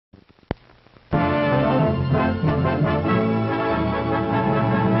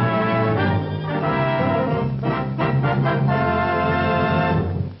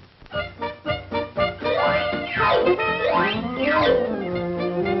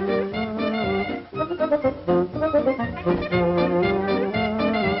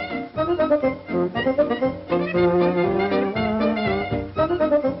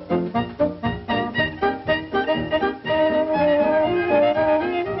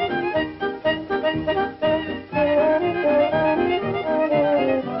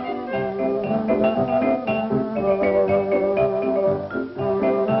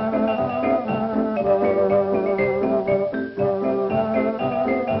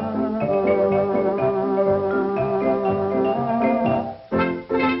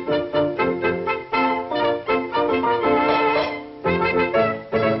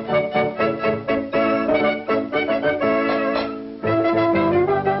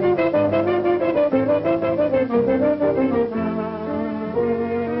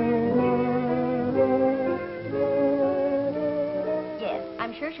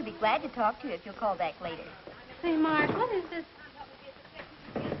If you'll call back later. Say, Mark, what is this?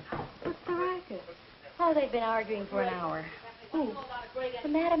 What's the racket? Oh, they've been arguing for an hour. Who? The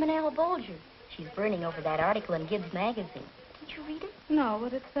Madam and Al Bolger. She's burning over that article in Gibbs magazine. Did you read it? No,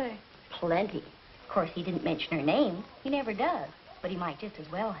 what did it say? Plenty. Of course, he didn't mention her name. He never does. But he might just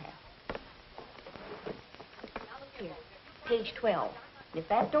as well have. Here, page 12. If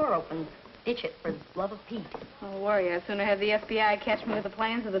that door opens, ditch it for the love of Pete. Don't worry, I'd sooner have the FBI catch me with the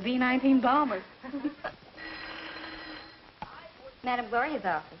plans of the B-19 bombers. Madam Gloria's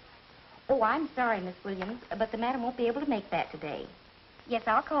office. Oh, I'm sorry, Miss Williams, but the madam won't be able to make that today. Yes,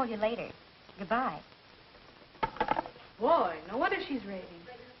 I'll call you later. Goodbye. Boy, no wonder she's raving.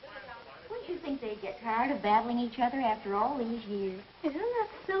 Wouldn't you think they'd get tired of battling each other after all these years? Isn't that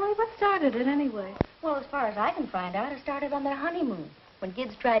silly? What started it anyway? Well, as far as I can find out, it started on their honeymoon, when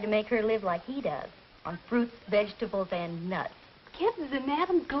Gibbs tried to make her live like he does, on fruits, vegetables, and nuts. Gibbs and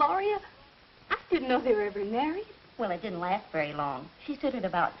Madam Gloria? I didn't know they were ever married. Well, it didn't last very long. She stood it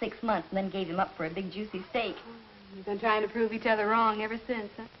about 6 months and then gave him up for a big, juicy steak. You've been trying to prove each other wrong ever since,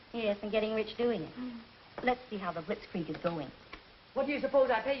 huh? Yes, and getting rich doing it. Let's see how the blitzkrieg is going. What do you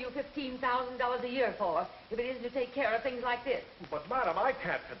suppose I pay you $15,000 a year for if it isn't to take care of things like this? But, Madam, I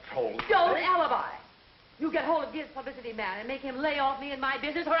can't control... Don't alibi! You get hold of Gibbs' publicity man and make him lay off me and my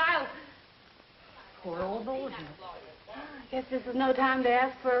business, or I'll... Poor old Bolger. I guess this is no time to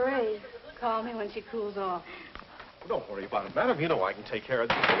ask for a raise. Call me when she cools off. Don't worry about it, Madam. You know I can take care of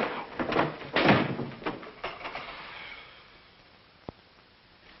this.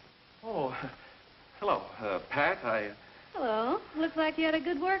 Oh, hello, Pat. Hello. Looks like you had a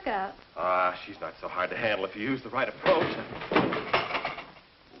good workout. She's not so hard to handle if you use the right approach.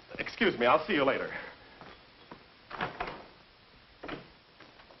 Excuse me, I'll see you later.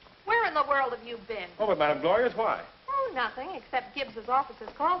 Where in the world have you been? Oh, but Madam Gloria's, why? Oh, nothing, except Gibbs's office has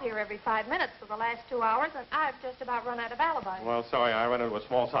called here every 5 minutes for the last 2 hours, and I've just about run out of alibis. Well, sorry, I ran into a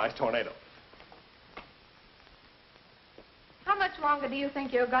small-sized tornado. How much longer do you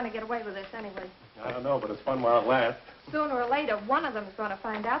think you're going to get away with this anyway? I don't know, but it's fun while it lasts. Sooner or later, one of them is going to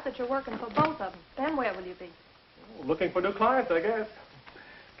find out that you're working for both of them. Then where will you be? Oh, looking for new clients, I guess.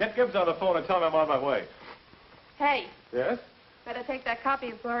 Get Gibbs on the phone and tell him I'm on my way. Hey. Yes? Better take that copy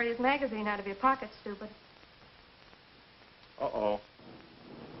of Gloria's magazine out of your pocket, stupid. Uh-oh.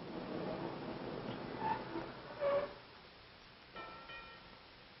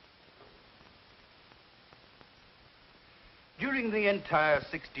 During the entire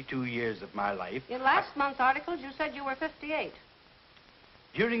 62 years of my life... In last month's articles, you said you were 58.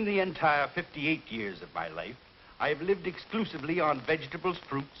 During the entire 58 years of my life, I have lived exclusively on vegetables,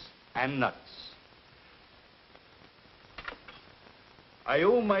 fruits, and nuts. I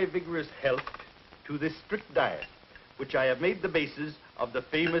owe my vigorous health to this strict diet, which I have made the basis of the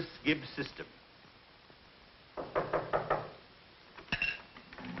famous Gibbs system.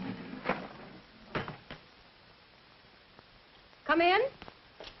 Come in.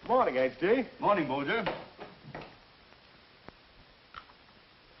 Morning, H.D. Morning, Bolger.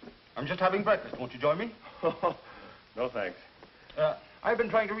 I'm just having breakfast. Won't you join me? No, thanks. I've been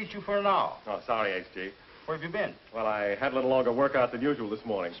trying to reach you for an hour. Oh, sorry, H.G. Where have you been? Well, I had a little longer workout than usual this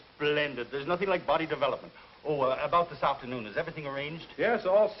morning. Splendid. There's nothing like body development. Oh, about this afternoon, is everything arranged? Yes,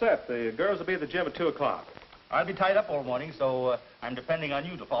 all set. The girls will be at the gym at 2 o'clock. I'll be tied up all morning, so I'm depending on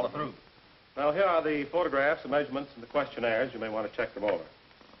you to follow through. Well, here are the photographs, the measurements, and the questionnaires. You may want to check them over.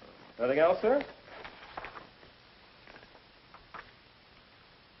 Anything else, sir?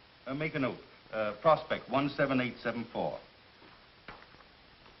 Make a note. Prospect 17874.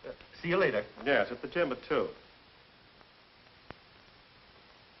 See you later. Yes, at the gym at 2.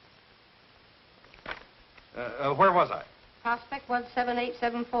 Where was I? Prospect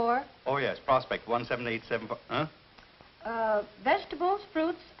 17874. Oh, yes, Prospect 17874. Huh? Vegetables,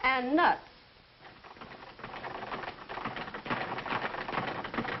 fruits, and nuts.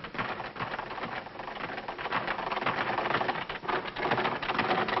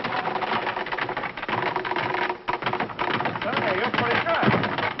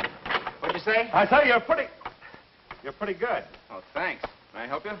 Larry. I say you're pretty good. Oh, thanks. Can I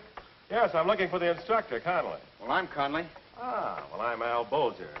help you? Yes, I'm looking for the instructor, Conley. Well, I'm Conley. Ah, well, I'm Al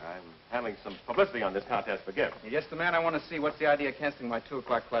Bolger. I'm handling some publicity on this contest for Gibbs. You're just the man I want to see. What's the idea of canceling my 2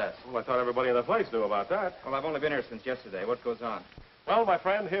 o'clock class? Well, I thought everybody in the place knew about that. Well, I've only been here since yesterday. What goes on? Well, my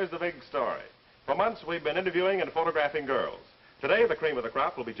friend, here's the big story. For months, we've been interviewing and photographing girls. Today, the cream of the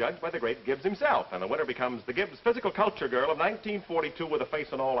crop will be judged by the great Gibbs himself, and the winner becomes the Gibbs Physical Culture Girl of 1942 with a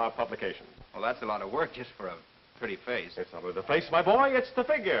face in all our publications. Well, that's a lot of work just for a pretty face. It's not only the face, my boy, it's the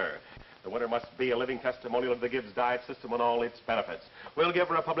figure. The winner must be a living testimonial of the Gibbs diet system and all its benefits. We'll give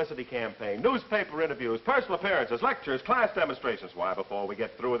her a publicity campaign, newspaper interviews, personal appearances, lectures, class demonstrations. Why, before we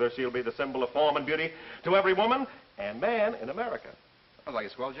get through with her, she'll be the symbol of form and beauty to every woman and man in America. Sounds like a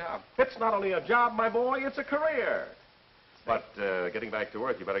swell job. It's not only a job, my boy, it's a career. But getting back to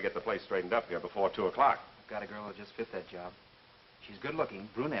work, you better get the place straightened up here before 2 o'clock. I've got a girl who just fit that job. She's good looking,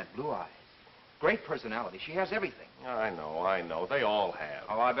 brunette, blue eyes. Great personality. She has everything. I know. They all have.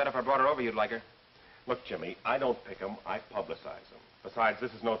 Oh, I bet if I brought her over, you'd like her. Look, Jimmy, I don't pick them, I publicize them. Besides,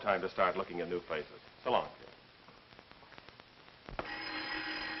 this is no time to start looking at new faces. So long, kid.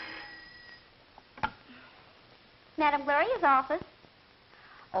 Madam Gloria's office.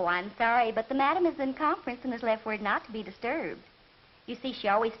 Oh, I'm sorry, but the madam is in conference and has left word not to be disturbed. You see, she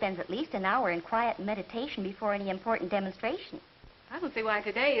always spends at least an hour in quiet meditation before any important demonstration. I don't see why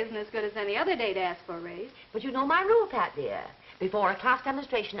today isn't as good as any other day to ask for a raise. But you know my rule, Pat, dear. Before a class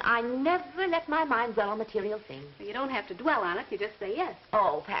demonstration, I never let my mind dwell on material things. You don't have to dwell on it. You just say yes.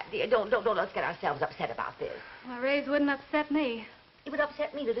 Oh, Pat, dear, don't let's get ourselves upset about this. Well, a raise wouldn't upset me. It would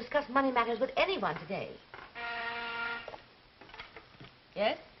upset me to discuss money matters with anyone today.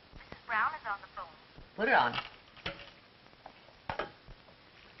 Yes? Mrs. Brown is on the phone. Put her on.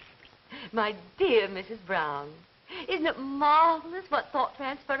 My dear Mrs. Brown, isn't it marvelous what thought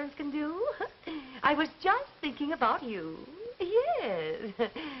transference can do? I was just thinking about you. Yes.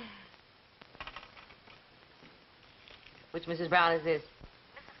 Which Mrs. Brown is this?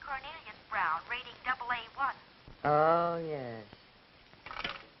 Mrs. Cornelius Brown, rating AA1. Oh, yes.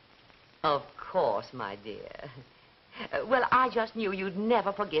 Of course, my dear. Well, I just knew you'd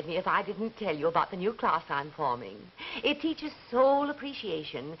never forgive me if I didn't tell you about the new class I'm forming. It teaches soul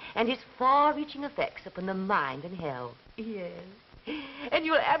appreciation and its far-reaching effects upon the mind and health. Yes. And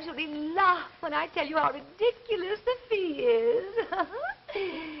you'll absolutely laugh when I tell you how ridiculous the fee is.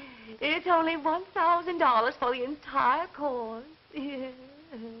 It's only $1,000 for the entire course. Yes.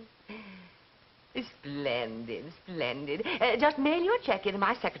 Splendid, splendid. Just mail your check in and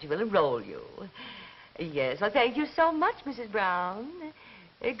my secretary will enroll you. Yes, well, thank you so much, Mrs. Brown.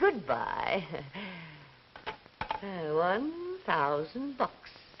 Goodbye. 1,000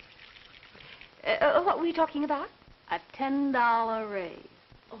 bucks. What were we talking about? A $10 raise.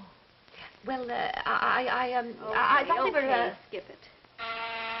 Oh, well, I thought we were, skip it.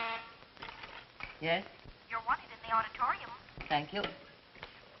 Yes? You're wanted in the auditorium. Thank you.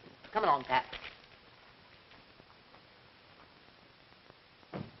 Come along, Pat.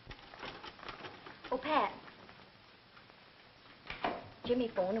 Oh, Pat. Jimmy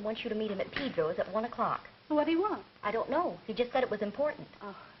phoned and wants you to meet him at Pedro's at 1 o'clock. What do you want? I don't know. He just said it was important.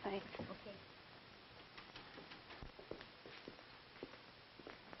 Oh, thanks. Okay.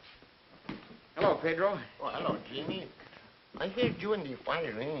 Hello, Pedro. Oh, hello, Jimmy. I heard you and the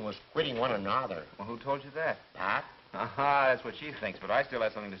firing was quitting one another. Well, who told you that? Pat? Aha, that's what she thinks, but I still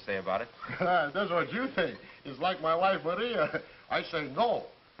have something to say about it. That's what you think. It's like my wife, Maria. I say no.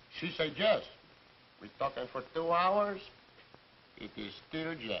 She say yes. We're talking for 2 hours. It is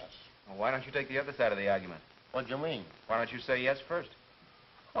still yes. Well, why don't you take the other side of the argument? What do you mean? Why don't you say yes first?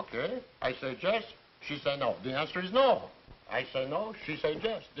 Okay. I say yes. She say no. The answer is no. I say no. She say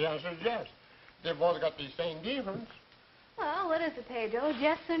yes. The answer is yes. They both got the same difference. Well, what is it, Pedro?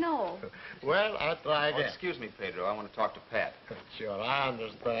 Yes or no? Well, I'll try Oh, again. excuse me, Pedro. I want to talk to Pat. Sure, I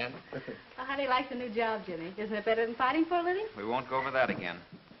understand. Well, how do you like the new job, Jimmy? Isn't it better than fighting for a living? We won't go over that again.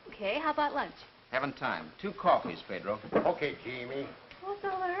 Okay, how about lunch? Haven't time. 2 coffees, Pedro. Okay, Jimmy. What's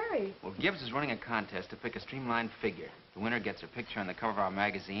all the hurry? Well, Gibbs is running a contest to pick a streamlined figure. The winner gets a picture on the cover of our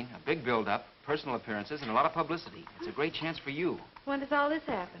magazine, a big build-up, personal appearances, and a lot of publicity. It's a great chance for you. When does all this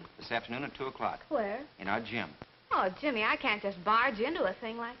happen? This afternoon at 2 o'clock Where? in our gym. Oh, Jimmy, I can't just barge into a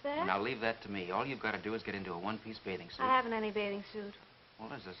thing like that. Now, leave that to me. All you've got to do is get into a one-piece bathing suit. I haven't any bathing suit. Well,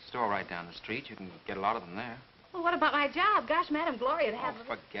 there's a store right down the street. You can get a lot of them there. Well, what about my job? Gosh, Madam Gloria'd have...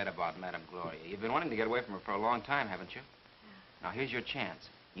 Oh, forget about Madame Gloria. You've been wanting to get away from her for a long time, haven't you? Yeah. Now, here's your chance.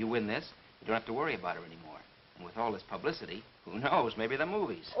 You win this, you don't have to worry about her anymore. And with all this publicity, who knows, maybe the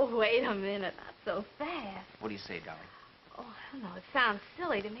movies. Oh, wait a minute. Not so fast. What do you say, darling? Oh, I don't know. It sounds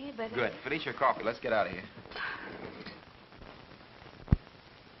silly to me, but... Good. Finish your coffee. Let's get out of here.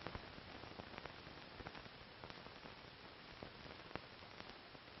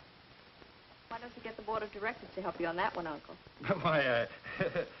 Why don't you get the board of directors to help you on that one, Uncle? Why,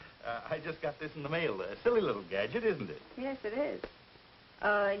 I just got this in the mail. A silly little gadget, isn't it? Yes, it is.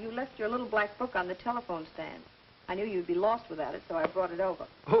 You left your little black book on the telephone stand. I knew you'd be lost without it, so I brought it over.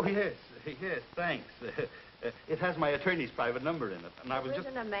 Oh, yes, thanks. It has my attorney's private number in it, and I was There just...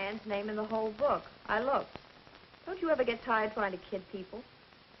 isn't a man's name in the whole book. I looked. Don't you ever get tired trying to kid people?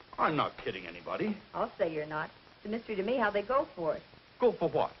 I'm not kidding anybody. I'll say you're not. It's a mystery to me how they go for it. Go for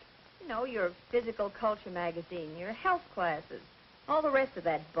what? You know, your physical culture magazine, your health classes, all the rest of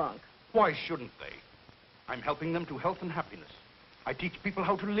that bunk. Why shouldn't they? I'm helping them to health and happiness. I teach people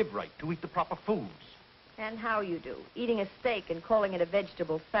how to live right, to eat the proper foods. And how you do, eating a steak and calling it a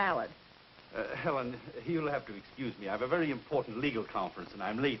vegetable salad. Helen, you'll have to excuse me. I have a very important legal conference, and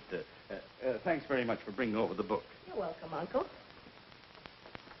I'm late. Thanks very much for bringing over the book. You're welcome, Uncle.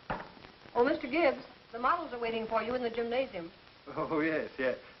 Oh, Mr. Gibbs, the models are waiting for you in the gymnasium. Oh, yes.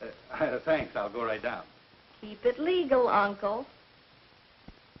 Thanks. I'll go right down. Keep it legal, Uncle.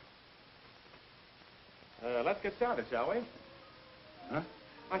 Let's get started, shall we? Huh?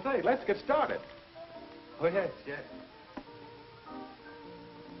 I say, let's get started. Oh, yes.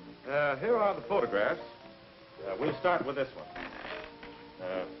 Here are the photographs. We'll start with this one.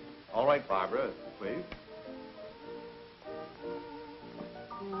 All right, Barbara, please.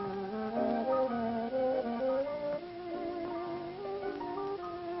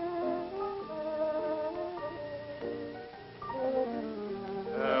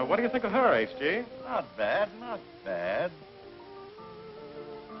 What do you think of her, H.G.? Not bad.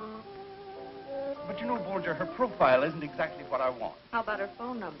 But you know, Bolger, her profile isn't exactly what I want. How about her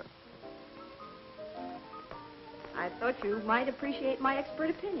phone number? I thought you might appreciate my expert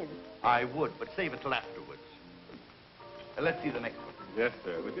opinion. I would, but save it till afterwards. Let's see the next one. Yes,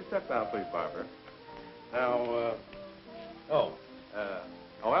 sir. Would you step down, please, Barbara? Now,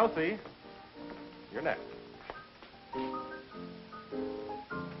 Elsie, you're next.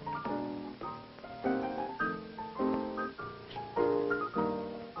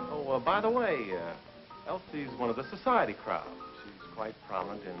 By the way, Elsie's one of the society crowd. She's quite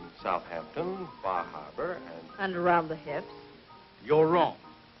prominent in Southampton, Bar Harbor, And around the hips. You're wrong.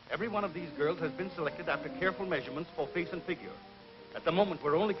 Every one of these girls has been selected after careful measurements for face and figure. At the moment,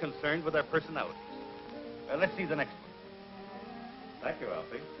 we're only concerned with their personalities. Let's see the next one. Thank you,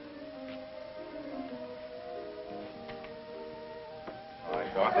 Elsie. All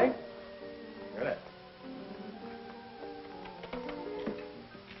right, Dorothy. You're next.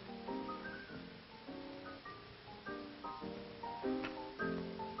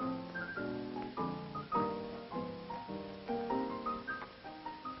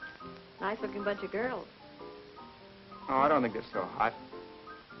 Nice-looking bunch of girls. Oh, I don't think they're so hot.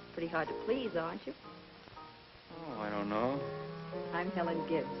 Pretty hard to please, aren't you? Oh, I don't know. I'm Helen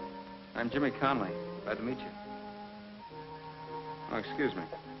Gibbs. I'm Jimmy Conley. Glad to meet you. Oh, excuse me.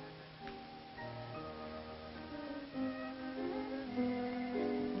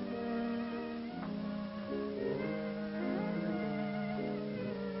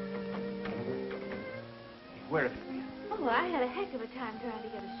 Where have you been? Oh, I had a heck of a time trying to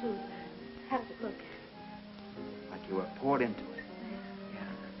get a suit. How does it look? Like you were poured into it.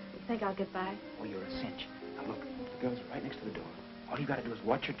 You think I'll get by? Oh, you're a cinch. Now, look, the girls are right next to the door. All you got to do is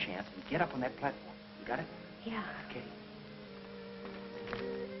watch your chance and get up on that platform. You got it? Yeah. Okay.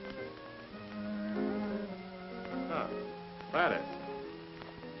 Huh. Gladys.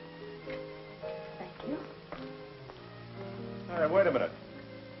 Thank you. All right, wait a minute.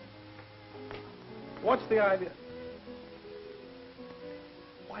 What's the idea?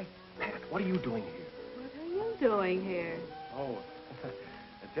 Why, Pat, what are you doing here? What are you doing here? Oh,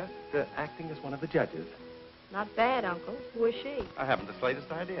 just acting as one of the judges. Not bad, Uncle. Who is she? I haven't the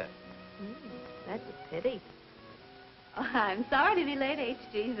slightest idea. That's a pity. Oh, I'm sorry to be late,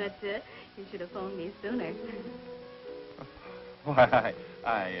 H.G., but you should have phoned me sooner. Why,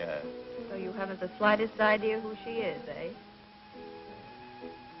 So you haven't the slightest idea who she is, eh?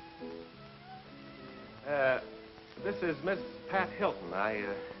 This is Miss Pat Hilton. I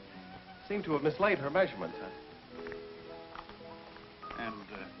seem to have mislaid her measurements. And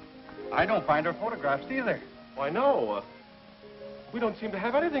I don't find her photographs either. Why, no. We don't seem to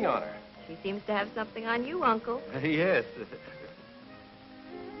have anything on her. She seems to have something on you, Uncle. Yes.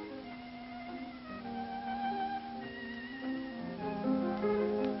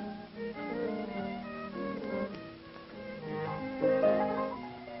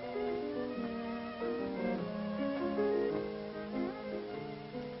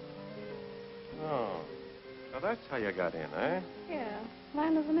 that's how you got in, eh? Yeah,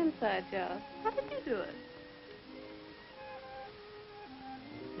 mine was an inside job. How did you do it?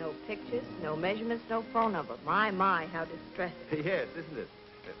 No pictures, no measurements, no phone number. My, how distressing. Yes, isn't it?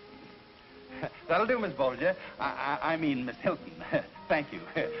 That'll do, Miss Bolger. I mean, Miss Hilton. Thank you.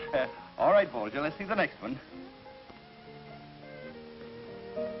 All right, Bolger, let's see the next one.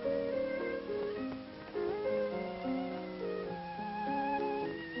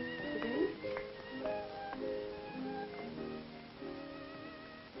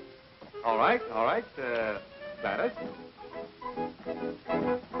 All right. Gladys.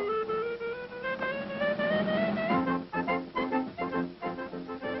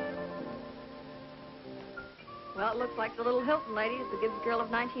 Well, it looks like the little Hilton lady is the Gibbs girl of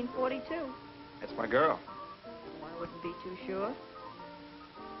 1942. That's my girl. Oh, I wouldn't be too sure.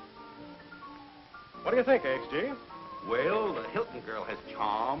 What do you think, HG? Well, the Hilton girl has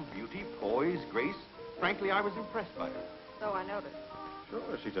charm, beauty, poise, grace. Frankly, I was impressed by her. So I noticed.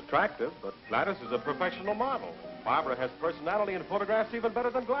 Sure, she's attractive, but Gladys is a professional model. Barbara has personality in photographs even better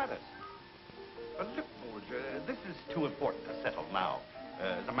than Gladys. But look, Bolger, this is too important to settle now.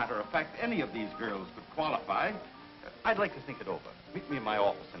 As a matter of fact, any of these girls could qualify. I'd like to think it over. Meet me in my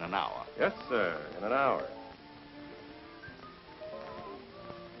office in an hour. Yes, sir, in an hour.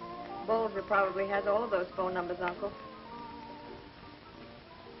 Bolger probably has all of those phone numbers, Uncle.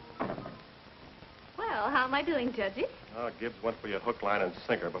 Well, how am I doing, Judgy? Oh, Gibbs went for your hook, line, and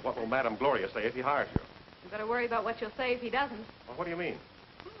sinker, but what will Madame Gloria say if he hires you? You better worry about what she'll say if he doesn't. Well, what do you mean?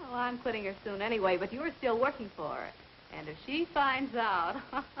 Well, I'm quitting her soon anyway, but you're still working for her. And if she finds out...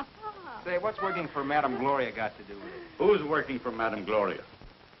 Say, what's working for Madame Gloria got to do with it? Who's working for Madame Gloria?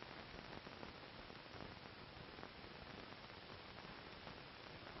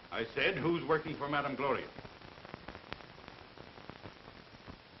 I said, who's working for Madame Gloria?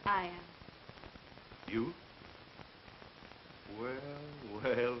 I am. You?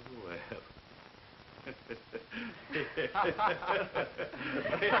 Well.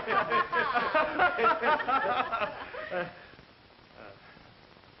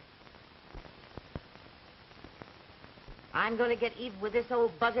 I'm going to get even with this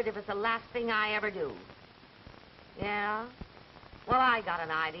old buzzard if it's the last thing I ever do. Yeah? Well, I got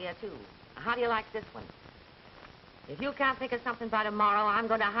an idea, too. How do you like this one? If you can't think of something by tomorrow, I'm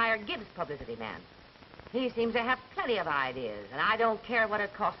going to hire Gibbs' publicity man. He seems to have plenty of ideas, and I don't care what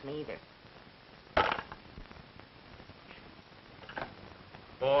it costs me either.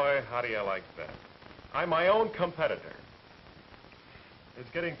 Boy, how do you like that? I'm my own competitor. It's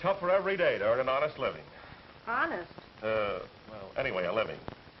getting tougher every day to earn an honest living. Honest? Well, anyway, a living.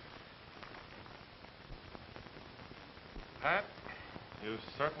 Pat, you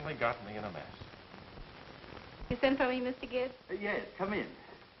certainly got me in a mess. You sent for me, Mr. Gibbs? Yes, come in.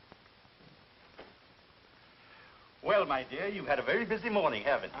 Well, my dear, you've had a very busy morning,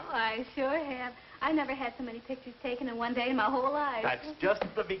 haven't you? Oh, I sure have. I never had so many pictures taken in one day in my whole life. That's just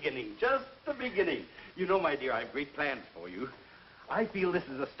the beginning, just the beginning. You know, my dear, I have great plans for you. I feel this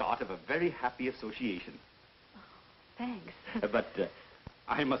is the start of a very happy association. Thanks. But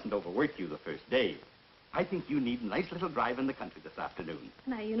I mustn't overwork you the first day. I think you need a nice little drive in the country this afternoon.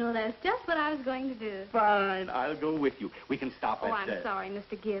 Now, you know, that's just what I was going to do. Fine, I'll go with you. We can stop at... I'm sorry,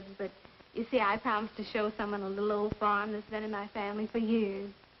 Mr. Gibbs, but you see, I promised to show someone a little old farm that's been in my family for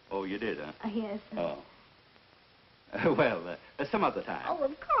years. Oh, you did, huh? Yes. Oh. Well, some other time. Oh,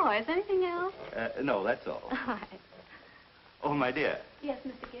 of course. Anything else? No, that's all. All right. Oh, my dear, Yes,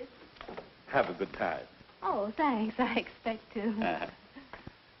 Mr. Gibbs? have a good time. Oh, thanks. I expect to.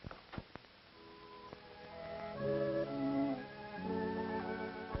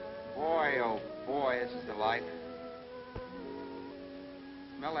 Boy, oh boy, this is the life.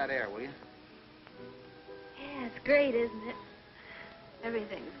 Smell that air, will you? Yeah, it's great, isn't it?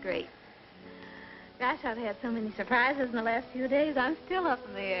 Everything's great. Gosh, I've had so many surprises in the last few days. I'm still up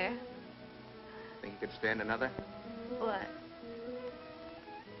in the air. Think you could stand another? What?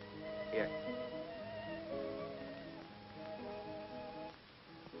 Here.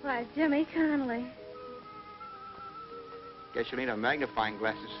 Why, Jimmy Connolly. Guess you'll need a magnifying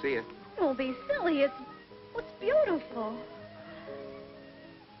glass to see it. Don't be silly. It's beautiful.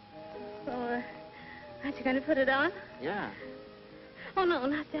 Oh, aren't you going to put it on? Yeah. Oh, no,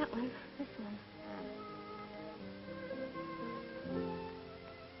 not that one. This one.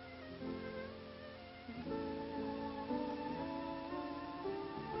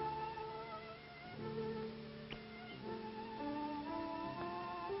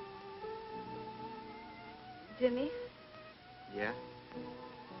 Jimmy, Yeah?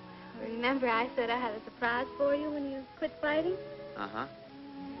 remember I said I had a surprise for you when you quit fighting? Uh-huh.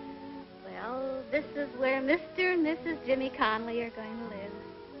 Well, Well, this is where Mr. and Mrs. Jimmy Conley are going to live.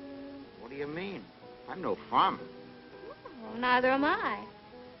 What do you mean? I'm no farmer. Oh, neither am I.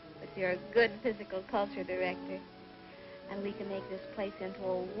 But you're a good physical culture director. And we can make this place into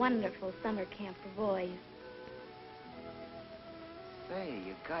a wonderful summer camp for boys. Say,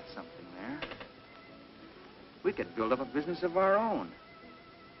 you got something there. We could build up a business of our own.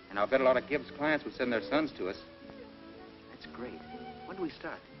 And I'll bet a lot of Gibbs' clients would send their sons to us. That's great. When do we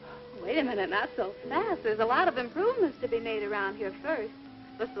start? Wait a minute, not so fast. There's a lot of improvements to be made around here first.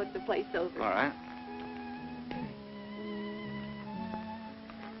 Let's look the place over. All right.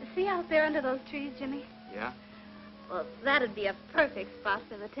 See out there under those trees, Jimmy? Yeah? Well, that'd be a perfect spot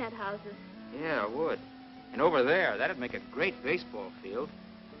for the tent houses. Yeah, it would. And over there, that'd make a great baseball field.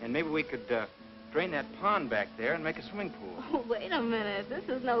 And maybe we could drain that pond back there and make a swimming pool. Oh, wait a minute. This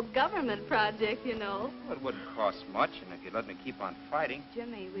is no government project, you know. Well, it wouldn't cost much, and if you'd let me keep on fighting.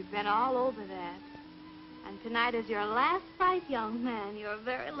 Jimmy, we've been all over that. And tonight is your last fight, young man. Your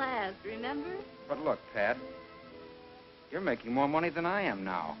very last, remember? But look, Pat, you're making more money than I am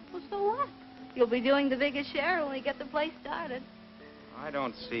now. Well, so what? You'll be doing the biggest share when we get the place started. I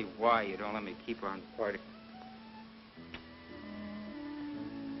don't see why you don't let me keep on fighting.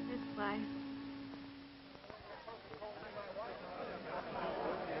 That's why.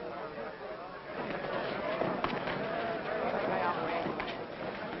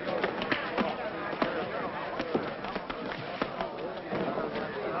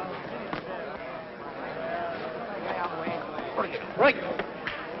 Break!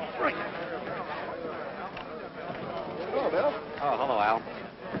 Hello, Bill. Oh, hello, Al.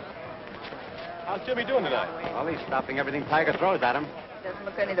 How's Jimmy doing tonight? Well, he's stopping everything Tiger throws at him. Doesn't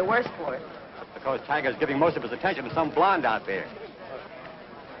look any the worse for it. Because Tiger's giving most of his attention to some blonde out there.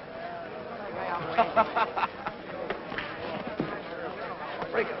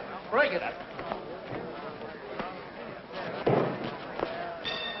 Break it! Break it!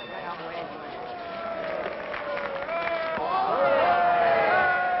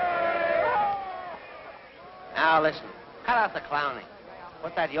 Now, listen. Cut out the clowning.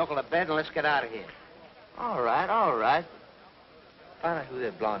 Put that yokel to bed and let's get out of here. All right, all right. Find out who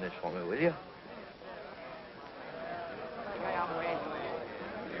that blonde is for me, will you?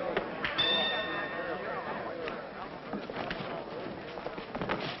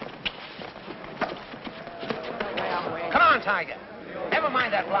 Come on, Tiger. Never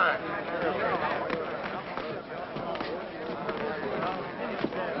mind that blonde.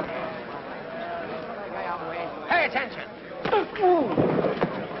 Pay attention. 1, 2,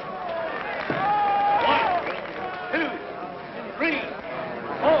 3,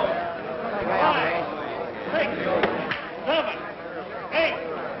 4, 5, 6, 7, 8,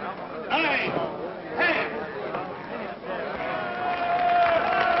 9, 10.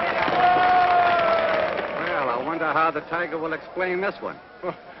 Well, I wonder how the Tiger will explain this one.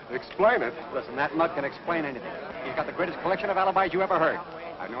 Explain it. Listen, that mug can explain anything. He's got the greatest collection of alibis you ever heard.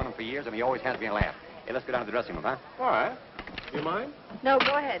 I've known him for years, and he always has me a laugh. Hey, let's go down to the dressing room, huh? All right. You mind? No,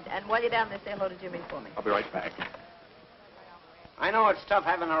 go ahead. And while you're down there, say hello to Jimmy for me. I'll be right back. I know it's tough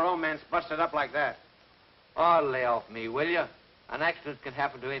having a romance busted up like that. Oh, lay off me, will you? An accident can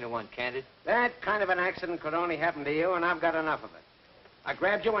happen to anyone, can't it? That kind of an accident could only happen to you, and I've got enough of it. I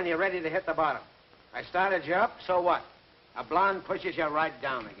grabbed you when you're ready to hit the bottom. I started you up, so what? A blonde pushes you right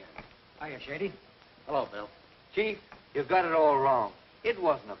down again. Hiya, Shady. Hello, Bill. Chief, you've got it all wrong. It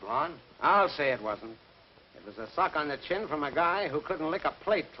wasn't a blonde. I'll say it wasn't. It was a sock on the chin from a guy who couldn't lick a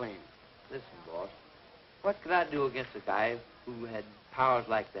plate clean. Listen, boss, what could I do against a guy who had powers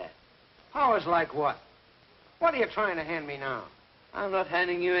like that? Powers like what? What are you trying to hand me now? I'm not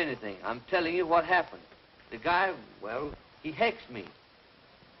handing you anything. I'm telling you what happened. The guy, well, he hexed me.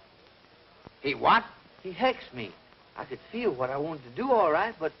 He what? He hexed me. I could feel what I wanted to do all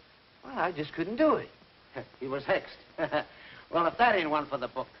right, but, well, I just couldn't do it. He was hexed. Well, if that ain't one for the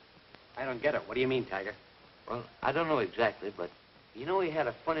book. I don't get it. What do you mean, Tiger? Well, I don't know exactly, but you know he had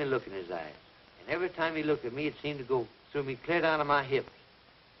a funny look in his eyes. And every time he looked at me, it seemed to go through me clear down to my hips.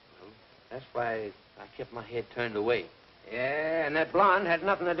 Well, that's why I kept my head turned away. Yeah, and that blonde had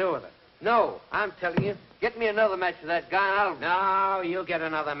nothing to do with it. No, I'm telling you, get me another match of that guy and I'll... No, you'll get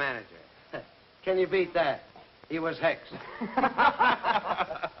another manager. Can you beat that? He was hexed.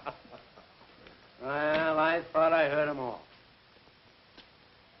 Well, I thought I heard them all.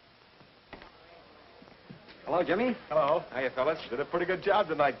 Hello, Jimmy. Hello. Hiya, fellas. Did a pretty good job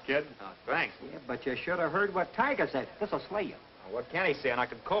tonight, kid. Oh, thanks. Yeah, but you should have heard what Tiger said. This'll slay you. Well, what can he say? I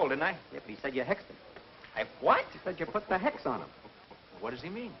could cold, didn't I? Yeah, but he said you hexed him. I what? He said you put the hex on him. What does he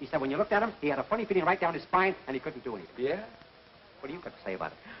mean? He said when you looked at him, he had a funny feeling right down his spine, and he couldn't do anything. Yeah? What do you got to say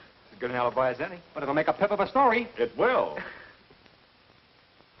about it? As good an alibi as any, but it'll make a pip of a story. It will.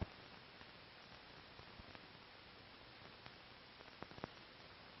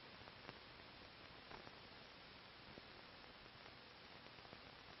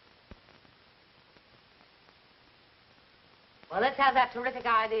 Well, let's have that terrific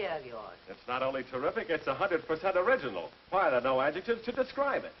idea of yours. It's not only terrific, it's 100% original. Why, there are no adjectives to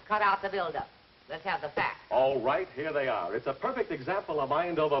describe it. Cut out the build-up. Let's have the facts. All right, here they are. It's a perfect example of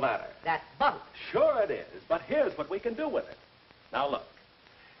mind over matter. That's bunk. Sure it is, but here's what we can do with it. Now look,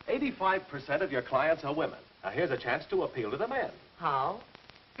 85% of your clients are women. Now here's a chance to appeal to the men. How?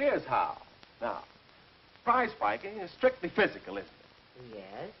 Here's how. Now, prize fighting is strictly physical, isn't it?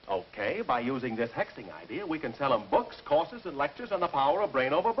 Yes. Okay, by using this hexing idea, we can sell them books, courses, and lectures on the power of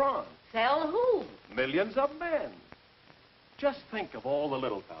brain over brawn. Sell who? Millions of men. Just think of all the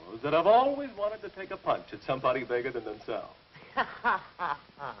little fellows that have always wanted to take a punch at somebody bigger than themselves.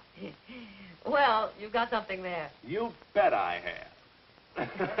 Well, you've got something there. You bet I have.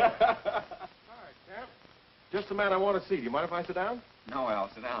 All right, Sam. Just the man I want to see. Do you mind if I sit down? No, Al,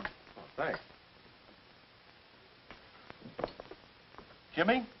 sit down. Oh, thanks.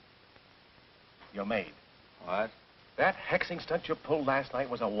 Jimmy, you're made. What? That hexing stunt you pulled last night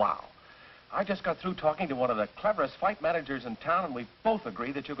was a wow. I just got through talking to one of the cleverest fight managers in town, and we both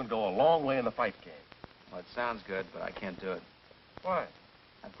agree that you can go a long way in the fight game. Well, it sounds good, but I can't do it. Why?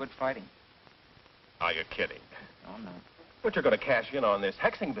 I quit fighting. Are you kidding? No, I'm not. But you're going to cash in on this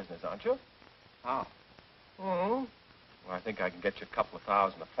hexing business, aren't you? How? Mm-hmm. Well, I think I can get you a couple of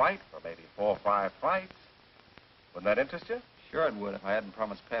thousand a fight, or maybe 4 or 5 fights. Wouldn't that interest you? Sure it would if I hadn't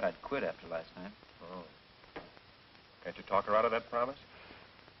promised Pat I'd quit after last night. Oh. Can't you talk her out of that promise?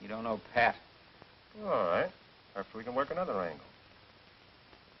 You don't know Pat. All right. Perhaps we can work another angle.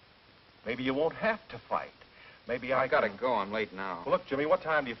 Maybe you won't have to fight. Maybe I gotta go. I'm late now. Well, look, Jimmy, what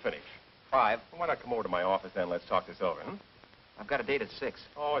time do you finish? 5. Well, why not come over to my office then? Let's talk this over, huh? I've got a date at 6.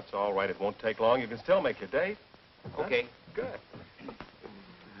 Oh, it's all right. It won't take long. You can still make your date. Okay. Good.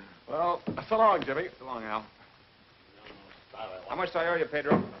 Well, so long, Jimmy. So long, Al. How much do I owe you,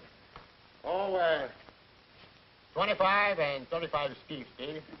 Pedro? Oh, 25 and 35 is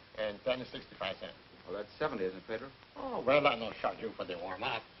 50, and 10 is 65 cents. Well, that's 70, isn't it, Pedro? Oh, well, I don't charge you for the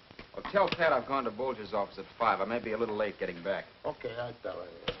warm-up. Well, tell Pat I've gone to Bolger's office at 5. I may be a little late getting back. Okay, I tell her.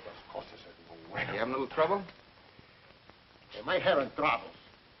 You having a little trouble? Am I having troubles?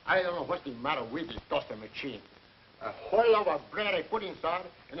 I don't know what's the matter with this toaster machine. A whole lot of bread I put inside,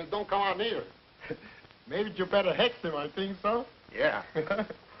 and it don't come out neither. Maybe you better hex him, I think so. Yeah.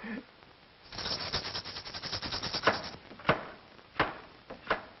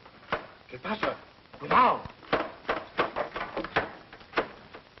 ¿Qué pasa? Cuidado.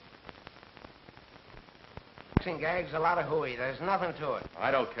 Mixing gag's a lot of hooey. There's nothing to it.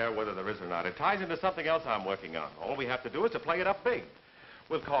 I don't care whether there is or not. It ties into something else I'm working on. All we have to do is to play it up big.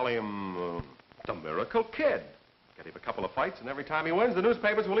 We'll call him the Miracle Kid. Get him a couple of fights, and every time he wins, the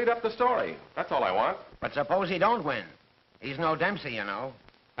newspapers will eat up the story. That's all I want. But suppose he don't win. He's no Dempsey, you know.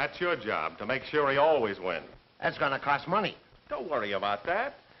 That's your job, to make sure he always wins. That's gonna cost money. Don't worry about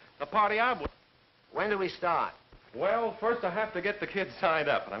that. The party I'm with... When do we start? Well, first I have to get the kid signed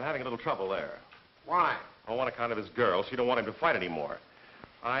up, and I'm having a little trouble there. Why? I want account of his girl. She don't want him to fight anymore.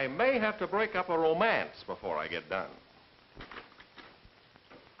 I may have to break up a romance before I get done.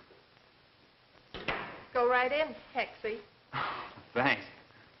 Go right in, Hexy. Thanks.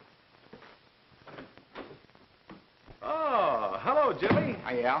 Oh, hello, Jimmy.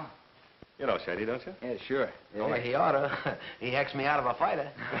 Hi, Al. You know Shady, don't you? Yeah, sure. Only he oughta. He hexed me out of a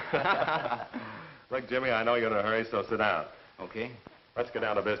fighter. Look, Jimmy, I know you're in a hurry, so sit down. Okay. Let's get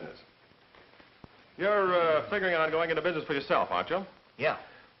down to business. You're figuring on going into business for yourself, aren't you? Yeah.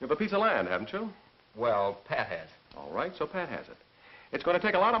 You have a piece of land, haven't you? Well, Pat has. All right, so Pat has it. It's going to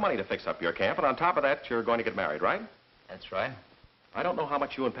take a lot of money to fix up your camp, and on top of that, you're going to get married, right? That's right. I don't know how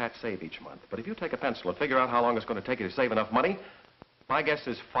much you and Pat save each month, but if you take a pencil and figure out how long it's going to take you to save enough money, my guess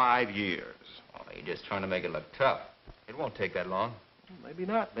is 5 years. Oh, you're just trying to make it look tough. It won't take that long. Maybe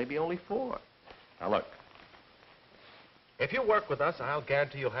not. Maybe only 4. Now, look. If you work with us, I'll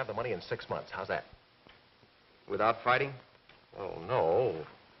guarantee you'll have the money in 6 months. How's that? Without fighting? Oh, no.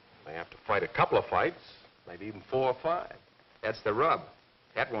 May have to fight a couple of fights, maybe even 4 or 5. That's the rub.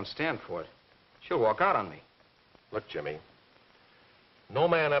 Pat won't stand for it. She'll walk out on me. Look, Jimmy, no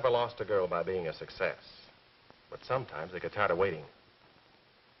man ever lost a girl by being a success. But sometimes they get tired of waiting.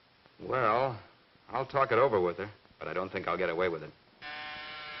 Well, I'll talk it over with her, but I don't think I'll get away with it.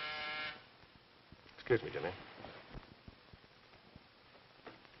 Excuse me, Jimmy.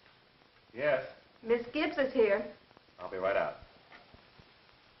 Yes? Miss Gibbs is here. I'll be right out.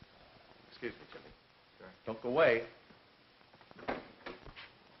 Excuse me, Jimmy. Sure. Don't go away.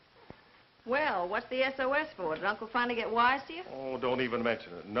 Well, what's the SOS for? Did Uncle finally get wise to you? Oh, don't even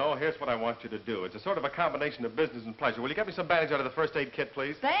mention it. No, here's what I want you to do. It's a sort of a combination of business and pleasure. Will you get me some bandage out of the first aid kit,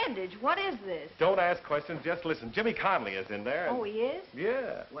 please? Bandage? What is this? Don't ask questions, just listen. Jimmy Conley is in there. Oh, he is?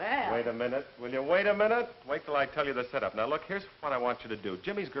 Yeah. Well. Wait a minute. Will you wait a minute? Wait till I tell you the setup. Now, look, here's what I want you to do.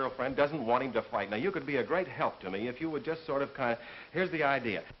 Jimmy's girlfriend doesn't want him to fight. Now, you could be a great help to me if you would just sort of kind of... Here's the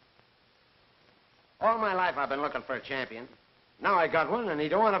idea. All my life I've been looking for a champion. Now I got one, and he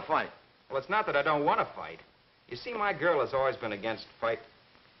don't want to fight. Well, it's not that I don't want to fight. You see, my girl has always been against fight.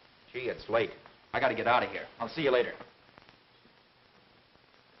 Gee, it's late. I got to get out of here. I'll see you later.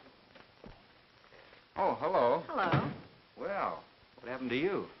 Oh, hello. Hello. Well, what happened to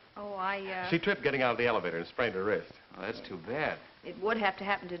you? Oh, She tripped getting out of the elevator and sprained her wrist. Oh, that's too bad. It would have to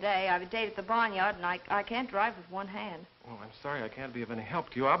happen today. I have a date at the barnyard, and I can't drive with one hand. Oh, I'm sorry I can't be of any help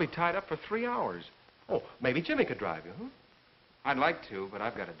to you. I'll be tied up for 3 hours. Oh, maybe Jimmy could drive you, huh? I'd like to, but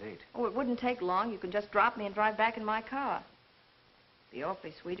I've got a date. Oh, it wouldn't take long. You can just drop me and drive back in my car. Be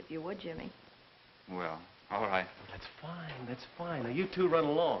awfully sweet if you would, Jimmy. Well, all right. That's fine. That's fine. Now, you two run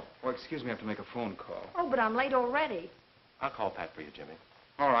along. Well, excuse me, I have to make a phone call. Oh, but I'm late already. I'll call Pat for you, Jimmy.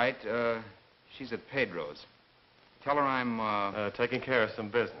 All right, she's at Pedro's. Tell her I'm, taking care of some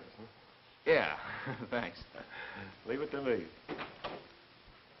business. Huh? Yeah, thanks. Leave it to me.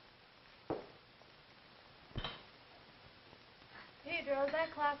 Pedro, is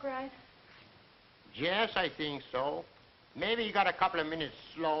that clock right? Yes, I think so. Maybe you got a couple of minutes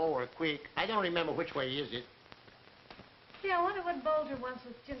slow or quick. I don't remember which way is it. Gee, I wonder what Bulger wants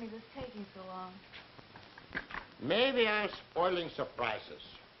with Jimmy that's taking so long. Maybe I'm spoiling surprises.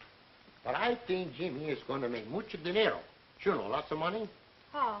 But I think Jimmy is going to make mucho dinero. You know, lots of money.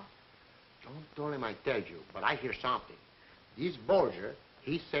 How? Don't tell him I tell you, but I hear something. This Bulger,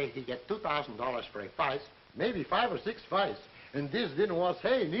 he say he get $2,000 for a fight, maybe 5 or 6 fights. And this didn't was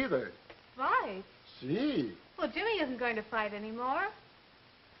hay neither. Fight? See? Well, Jimmy isn't going to fight anymore.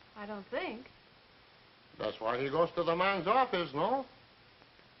 I don't think. That's why he goes to the man's office, no?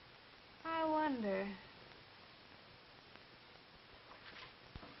 I wonder.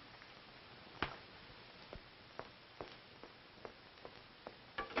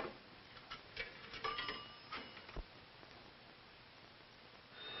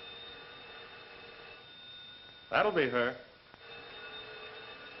 That'll be her.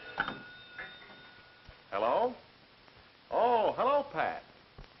 Hello? Oh, hello, Pat.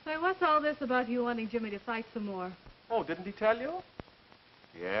 Say, what's all this about you wanting Jimmy to fight some more? Oh, didn't he tell you?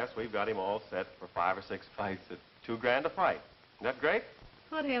 Yes, we've got him all set for 5 or 6 fights at $2,000 a fight. Isn't that great?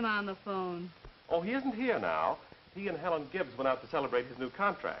 Put him on the phone. Oh, he isn't here now. He and Helen Gibbs went out to celebrate his new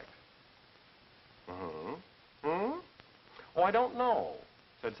contract. Oh, I don't know.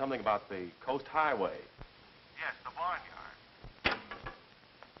 Said something about the Coast Highway. Yes, the barnyard.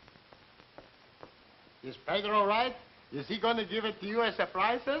 Is Pedro all right? Is he going to give it to you as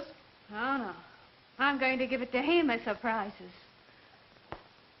surprises? Oh, no. I'm going to give it to him as surprises.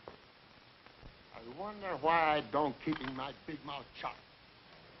 I wonder why I don't keep in my big mouth shut.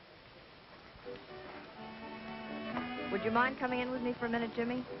 Would you mind coming in with me for a minute,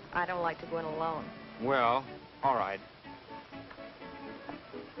 Jimmy? I don't like to go in alone. Well, all right.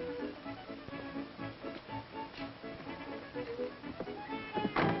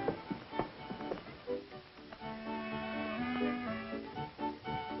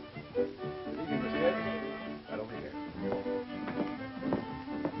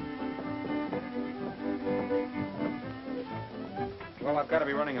 Well, I've got to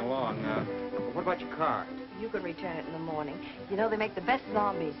be running along. What about your car? You can return it in the morning. You know, they make the best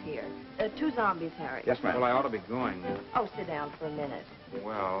zombies here. 2 zombies, Harry. Yes, ma'am. Well, I ought to be going. Oh, sit down for a minute.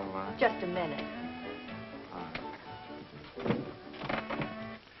 Well, Just a minute.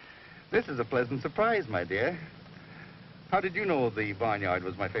 This is a pleasant surprise, my dear. How did you know the barnyard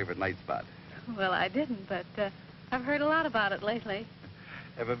was my favorite night spot? Well, I didn't, but I've heard a lot about it lately.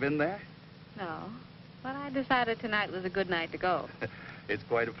 Ever been there? No. But I decided tonight was a good night to go. It's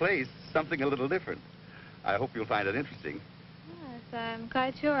quite a place, something a little different. I hope you'll find it interesting. Yes, I'm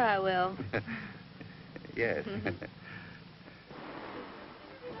quite sure I will. Yes.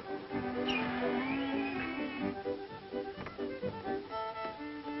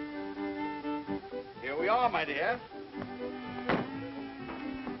 Here we are, my dear.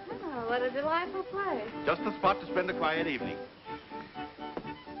 Oh, what a delightful place. Just the spot to spend a quiet evening.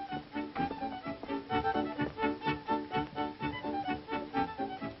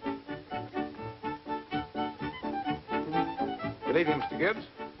 Good evening, Mr. Gibbs.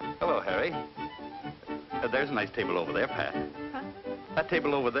 Hello, Harry. There's a nice table over there, Pat. Huh? That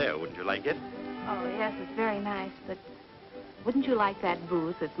table over there, wouldn't you like it? Oh, yes, it's very nice, but wouldn't you like that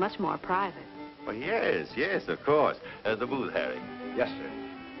booth? It's much more private. Oh, yes, yes, of course. The booth, Harry. Yes, sir.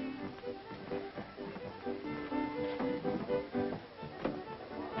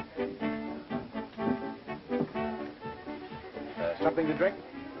 Something to drink?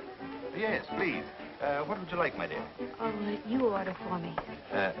 Yes, please. What would you like, my dear? Oh, you order for me.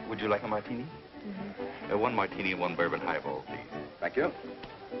 Would you like a martini? Mm-hmm. One martini and one bourbon highball, please. Thank you.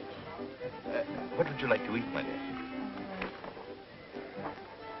 What would you like to eat, my dear?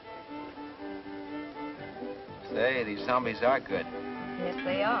 Say, these zombies are good. Yes,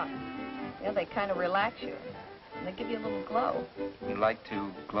 they are. Yeah, they kind of relax you. And they give you a little glow. You like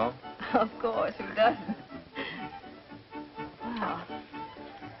to glow? Of course, who doesn't? Wow.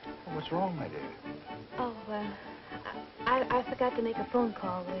 What's wrong, my dear? Oh, I forgot to make a phone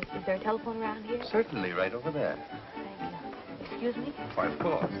call. Is there a telephone around here? Certainly, right over there. Thank you. Excuse me? Why, of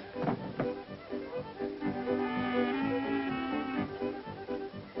course.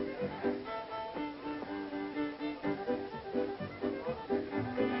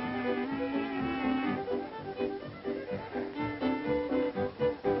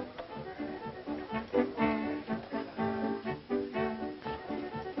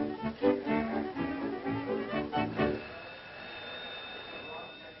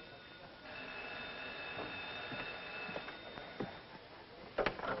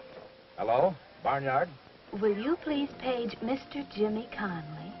 Hello? Barnyard? Will you please page Mr. Jimmy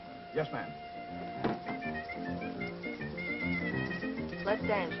Conley? Yes, ma'am. Let's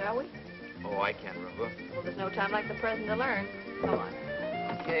dance, shall we? Oh, I can't remember. Well, there's no time like the present to learn. Come on.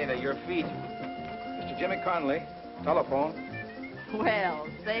 Okay, to your feet. Mr. Jimmy Conley, telephone. Well,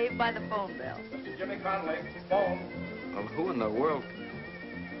 saved by the phone bell. Mr. Jimmy Conley, phone. Well, who in the world?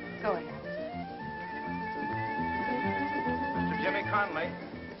 Go ahead. Mr. Jimmy Conley.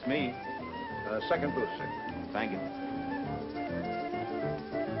 It's me. Second booth, sir. Thank you.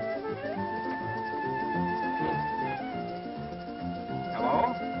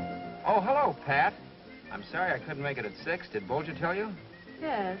 Hello? Oh, hello, Pat. I'm sorry I couldn't make it at 6. Did Bolger tell you?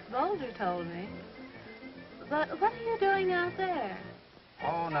 Yes, Bolger told me. But what are you doing out there?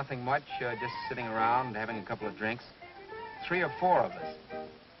 Oh, nothing much. Just sitting around, having a couple of drinks. 3 or 4 of us.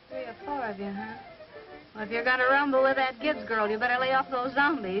 3 or 4 of you, huh? Well, if you're gonna rumble with that Gibbs girl, you better lay off those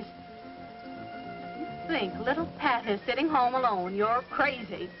zombies. Think, little Pat is sitting home alone. You're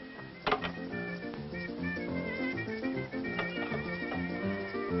crazy.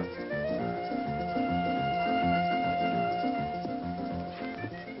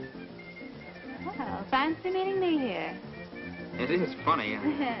 Well, fancy meeting me here. It is funny.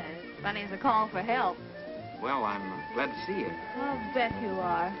 Yes, funny as a call for help. Well, I'm glad to see you. I'll bet you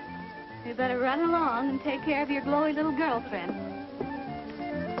are. You better run along and take care of your glowy little girlfriend.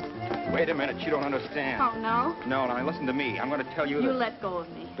 Wait a minute. You don't understand. Oh, no? No, now, listen to me. I'm going to tell you You that... let go of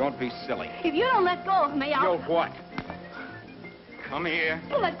me. Don't be silly. If you don't let go of me, I'll... You'll what? Come here.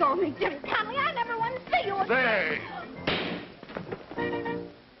 You let go of me, Jimmy Conley. I never want to see you again. Say!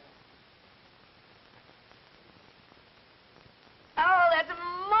 Oh, that's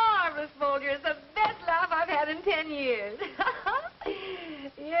marvelous, Folger. It's the best laugh I've had in 10 years.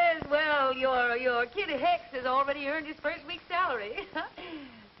 Yes, well, your kid Hex has already earned his first week's salary.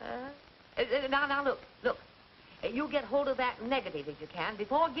 Now, look. You get hold of that negative if you can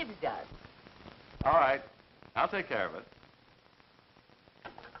before Gibbs does. All right. I'll take care of it.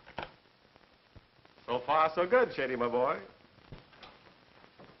 So far, so good, Shady, my boy.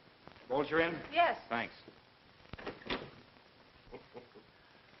 Bolger in? Yes. Thanks.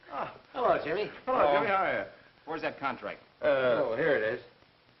 Oh, hello, Jimmy. Hello, Jimmy. How are you? Where's that contract? Oh, here it is.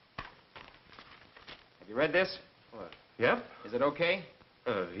 Have you read this? Yep. Is it okay?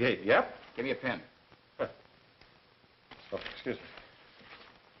 Yep. Give me a pen. Oh, excuse me.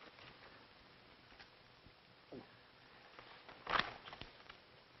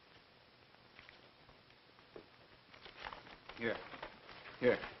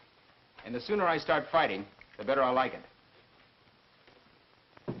 Here. And the sooner I start fighting, the better I like it.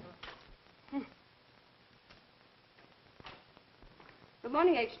 Good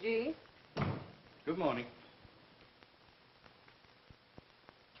morning, H.G. Good morning.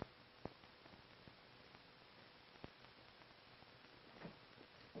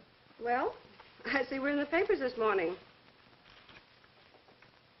 Well, I see we're in the papers this morning.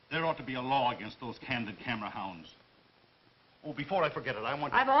 There ought to be a law against those candid camera hounds. Oh, before I forget it, I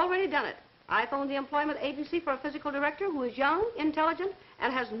want... I've already done it. I phoned the employment agency for a physical director who is young, intelligent,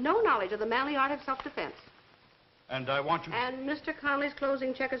 and has no knowledge of the manly art of self-defense. And I want you... And Mr. Conley's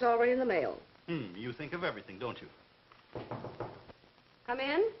closing check is already in the mail. You think of everything, don't you? Come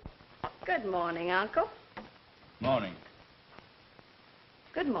in. Good morning, Uncle. Morning.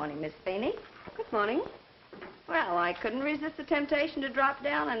 Good morning, Miss Feeney. Good morning. Well, I couldn't resist the temptation to drop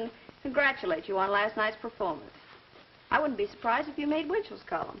down and congratulate you on last night's performance. I wouldn't be surprised if you made Winchell's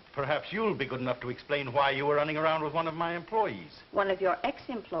column. Perhaps you'll be good enough to explain why you were running around with one of my employees. One of your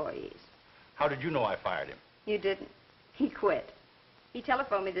ex-employees. How did you know I fired him? You didn't. He quit. He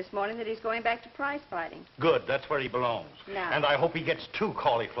telephoned me this morning that he's going back to prize fighting. Good, that's where he belongs. Now. And I hope he gets 2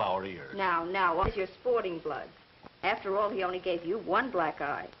 cauliflower ears. Now, what is your sporting blood? After all, he only gave you one black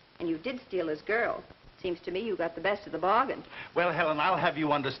eye, and you did steal his girl. Seems to me you got the best of the bargain. Well, Helen, I'll have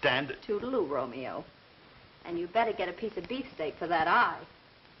you understand. Toodaloo, Romeo. And you better get a piece of beefsteak for that eye.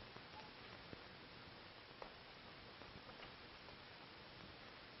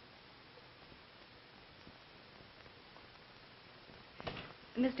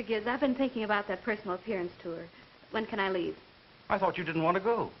 Mr. Gibbs, I've been thinking about that personal appearance tour. When can I leave? I thought you didn't want to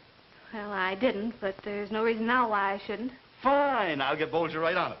go. Well, I didn't, but there's no reason now why I shouldn't. Fine, I'll get Bolger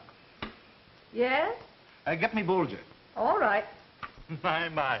right on it. Yes? Get me Bolger. All right.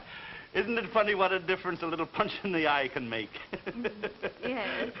 My. Isn't it funny what a difference a little punch in the eye can make?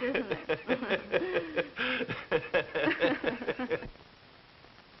 Yes, isn't it?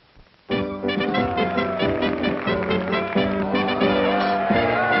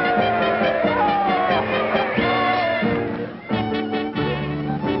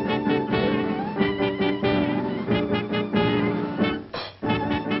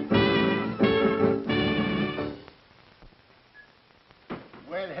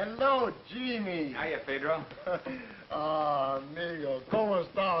 Hello, Jimmy. Hiya, Pedro. Amigo, ¿cómo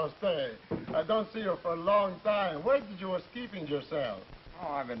está usted? I don't see you for a long time. Where did you was keeping yourself?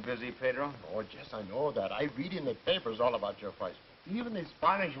 Oh, I've been busy, Pedro. Oh, yes, I know that. I read in the papers all about your fight. Even the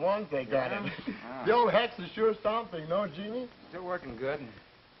Spanish ones, they got it. The old hex is sure something, no, Jimmy? Still working good.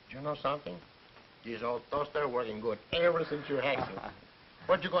 Do you know something? These old toaster working good ever since you hexed it.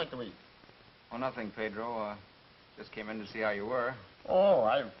 What you going to eat? Oh, nothing, Pedro. Just came in to see how you were. Oh,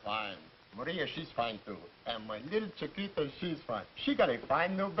 I'm fine. Maria, she's fine, too. And my little Chiquita, she's fine. She got a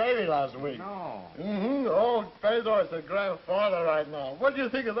fine new baby last week. No. Mm-hmm. Old Pedro is a grandfather right now. What do you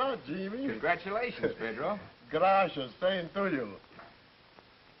think of that, Jimmy? Congratulations, Pedro. Gracias. Same to you.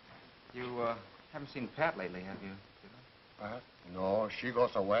 You, haven't seen Pat lately, have you, Pedro? No, she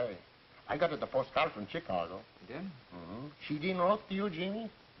goes away. I got her the postcard from Chicago. You did? Mm-hmm. She didn't wrote to you, Jimmy?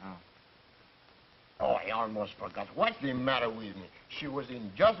 No. Oh, I almost forgot. What's the matter with me? She was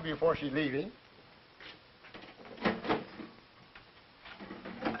in just before she leaving.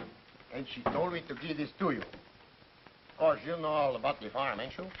 And she told me to give this to you. Of course, you know all about the farm,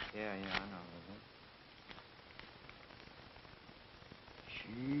 ain't you? Yeah, I know.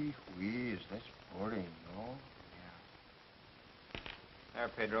 Gee whiz, that's sporting, no? Yeah. There,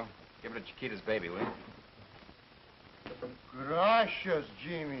 Pedro. Give it to Chiquita's baby, will you? Gracias,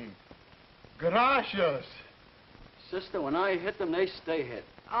 Jimmy. Gracias. Sister, when I hit them, they stay hit.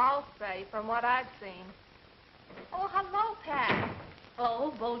 I'll say, from what I've seen. Oh, hello, Pat.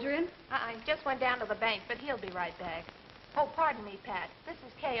 Oh, Bolger in? He just went down to the bank, but he'll be right back. Oh, pardon me, Pat. This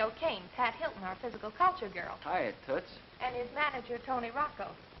is K.O. Kane, Pat Hilton, our physical culture girl. Hiya, Toots. And his manager, Tony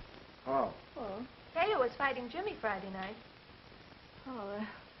Rocco. Oh. Oh. K.O. was fighting Jimmy Friday night. Oh, is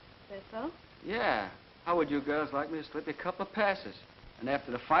that so? Yeah. How would you girls like me to slip you a couple of passes? And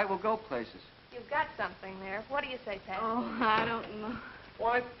after the fight, we'll go places. You've got something there. What do you say, Pat? Oh, I don't know.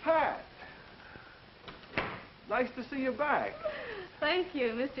 Why, Pat. Nice to see you back. Thank you.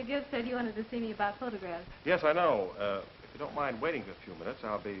 Mr. Gibbs said you wanted to see me about photographs. Yes, I know. If you don't mind waiting a few minutes,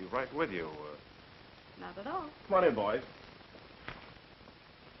 I'll be right with you. Not at all. Come on in, boys.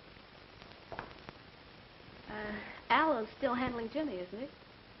 Al is still handling Jimmy, isn't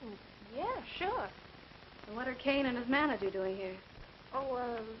he? Yeah, sure. And what are Kane and his manager doing here? Oh,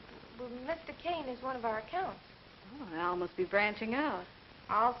 well, Mr. Kane is one of our accounts. Oh, Al must be branching out.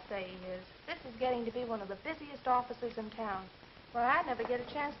 I'll say he is. This is getting to be one of the busiest offices in town. Why, I never get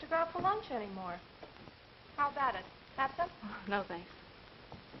a chance to go out for lunch anymore. How about it? Have some? Oh, no, thanks.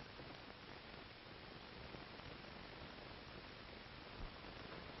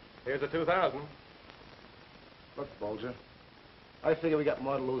 Here's the 2,000. Look, Bolger, I figure we got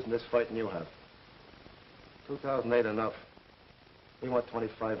more to lose in this fight than you have. 2,000 ain't enough. We want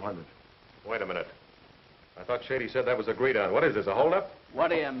 2,500. Wait a minute. I thought Shady said that was agreed on. What is this, a holdup? What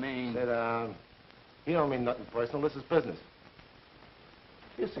do you mean? Sit down. You don't mean nothing personal. This is business.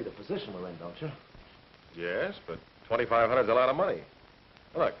 You see the position we're in, don't you? Yes, but 2,500 is a lot of money.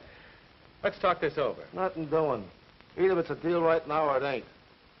 Look, let's talk this over. Nothing doing. Either it's a deal right now or it ain't.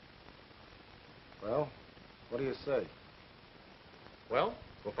 Well, what do you say? Well,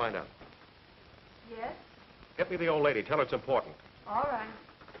 we'll find out. Yes? Get me the old lady. Tell her it's important. All right.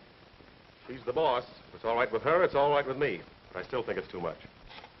 She's the boss. If it's all right with her, it's all right with me. But I still think it's too much.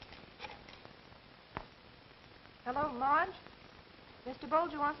 Hello, Marge? Mr.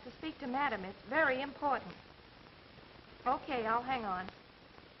 Bolger wants to speak to Madam. It's very important. Okay, I'll hang on.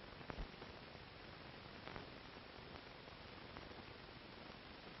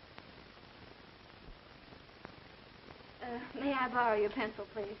 May I borrow your pencil,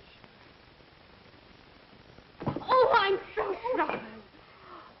 please? Oh, I'm so sorry.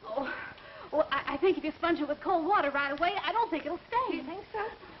 Oh, I think if you sponge it with cold water right away, I don't think it'll stay. You think so?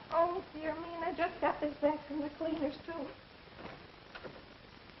 Oh, dear me, and I just got this back from the cleaners, too.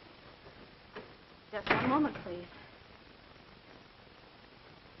 Just one moment, please.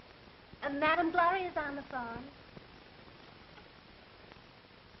 Madam Gloria is on the phone.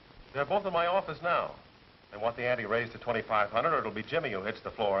 They're both in my office now. They want the ante raised to $2,500, or it'll be Jimmy who hits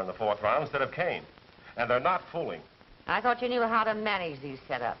the floor in the 4th round instead of Kane. And they're not fooling. I thought you knew how to manage these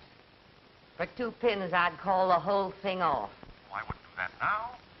setups. For 2 pins, I'd call the whole thing off. Well, I wouldn't do that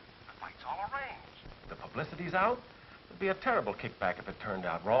now. The fight's all arranged. The publicity's out. It'd be a terrible kickback if it turned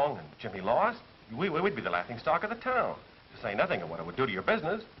out wrong and Jimmy lost. We'd be the laughing stock of the town. To say nothing of what it would do to your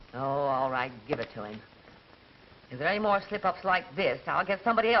business. Oh, all right, give it to him. If there are any more slip-ups like this, I'll get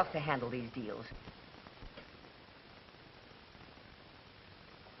somebody else to handle these deals.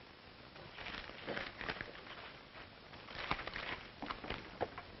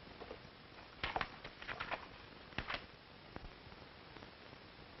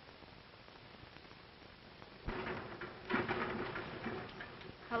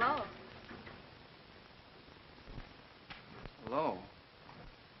 Hello. Hello.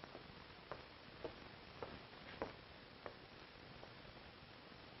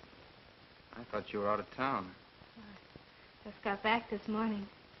 I thought you were out of town. Just got back this morning.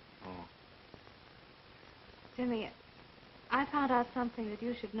 Oh. Jimmy, I found out something that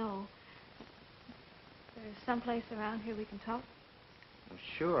you should know. There's someplace around here we can talk. Well,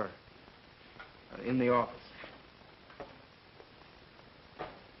 sure. In the office.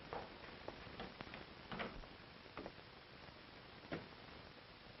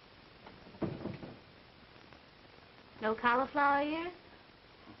 No cauliflower ears?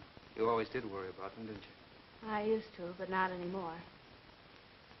 You always did worry about them, didn't you? I used to, but not anymore.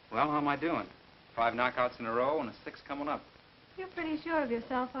 Well, how am I doing? 5 knockouts in a row and a 6th coming up. You're pretty sure of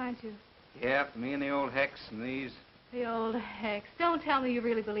yourself, aren't you? Yeah, me and the old Hex and these. The old hex. Don't tell me you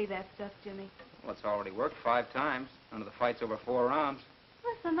really believe that stuff, Jimmy. Well, it's already worked 5 times. None of the fights over 4 rounds.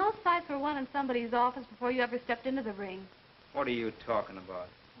 Listen, those fights were won in somebody's office before you ever stepped into the ring. What are you talking about?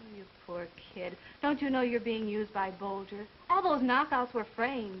 Oh, you poor kid. Don't you know you're being used by Bolger? All those knockouts were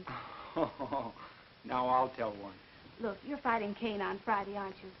framed. Oh, now I'll tell one. Look, you're fighting Kane on Friday,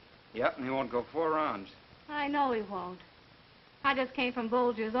 aren't you? Yep, and he won't go 4 rounds. I know he won't. I just came from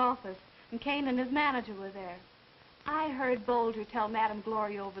Bolger's office, and Kane and his manager were there. I heard Bolger tell Madam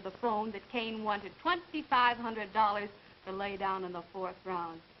Gloria over the phone that Kane wanted $2,500 to lay down in the 4th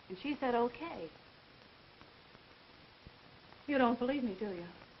round, and she said okay. You don't believe me, do you?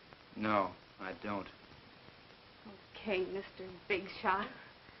 No, I don't. Okay, Mr. Big Shot.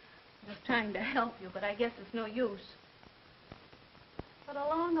 I was trying to help you, but I guess it's no use. But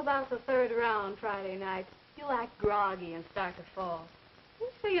along about the 3rd round Friday night, you act groggy and start to fall. You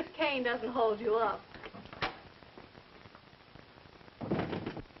see if Kane doesn't hold you up.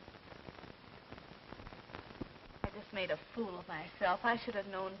 I just made a fool of myself. I should have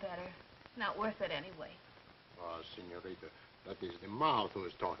known better. Not worth it anyway. Oh, senorita, that is the mouth who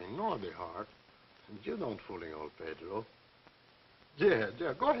is talking, not the heart. And you don't fooling old Pedro. Yeah,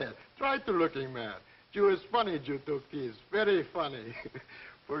 go ahead. Try to looking mad. You is funny, you two kids. Very funny.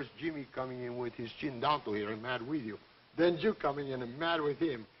 First Jimmy coming in with his chin down to here and mad with you. Then you coming in and mad with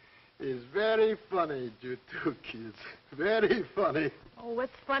him. It's very funny, you two kids. Very funny. Oh,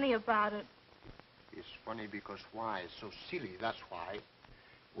 what's funny about it? It's funny because why? It's so silly, that's why.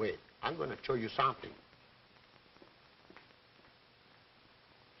 Wait, I'm going to show you something.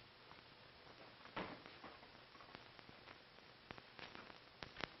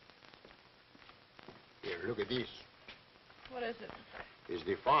 Here, look at this. What is it? It's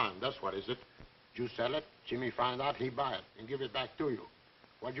the farm, that's what is it. You sell it, Jimmy find out, he buy it, and give it back to you.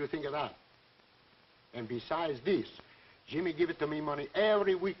 What do you think of that? And besides this, Jimmy give it to me money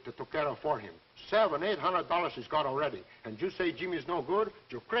every week to take care of for him. $700-800 he's got already. And you say Jimmy's no good?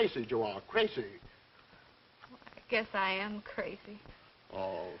 You're crazy, you are, crazy. I guess I am crazy.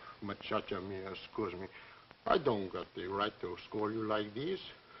 Oh, muchacha mia, excuse me. I don't got the right to scold you like this.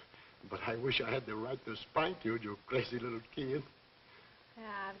 But I wish I had the right to spank you, you crazy little kid. Yeah,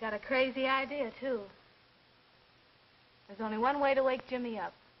 I've got a crazy idea, too. There's only one way to wake Jimmy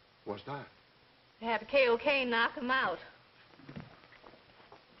up. What's that? To have KOK knock him out.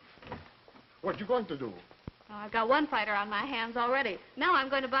 What you going to do? Oh, I've got one fighter on my hands already. Now I'm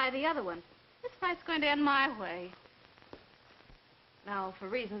going to buy the other one. This fight's going to end my way. Now, for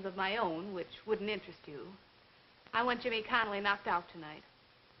reasons of my own, which wouldn't interest you, I want Jimmy Connolly knocked out tonight.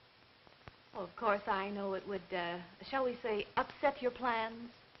 Well, of course, I know it would, shall we say, upset your plans.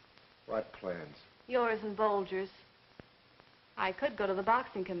 What plans? Yours and Bolger's. I could go to the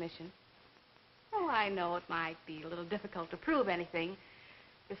boxing commission. Oh, I know it might be a little difficult to prove anything.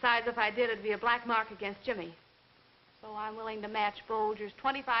 Besides, if I did, it'd be a black mark against Jimmy. So I'm willing to match Bolger's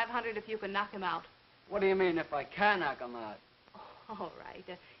 $2,500 if you can knock him out. What do you mean, if I can knock him out? All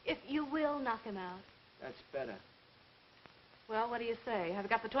right. If you will knock him out. That's better. Well, what do you say? I've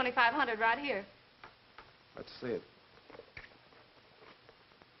got the $2,500 right here. Let's see it.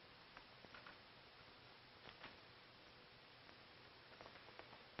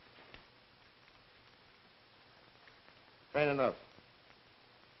 Ain't enough.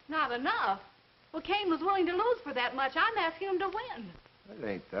 Not enough? Well, Kane was willing to lose for that much. I'm asking him to win. It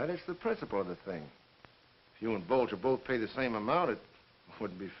ain't that. It's the principle of the thing. If you and Bolger both pay the same amount, it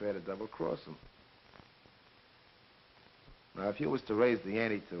wouldn't be fair to double-cross him. Now, if you was to raise the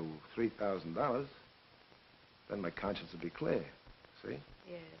ante to $3,000, then my conscience would be clear. See?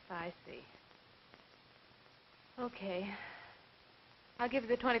 Yes, I see. Okay. I'll give you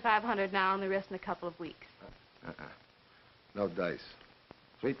the $2,500 now and the rest in a couple of weeks. No dice.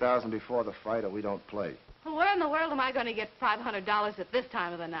 3,000 before the fight, or we don't play. Well, where in the world am I going to get $500 at this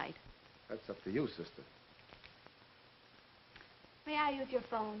time of the night? That's up to you, sister. May I use your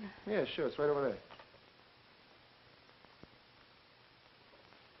phone? Yeah, sure. It's right over there.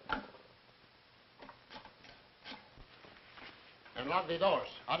 And lock the doors.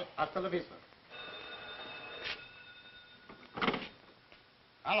 Hasta la vista.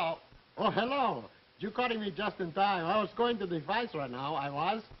 Hello. Oh, hello. You caught me just in time. I was going to the vice right now. I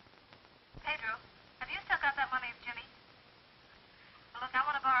was. Pedro, have you still got that money of Jimmy? Well, look, I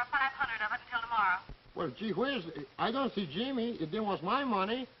want to borrow $500 of it until tomorrow. Well, gee whiz, I don't see Jimmy. It was my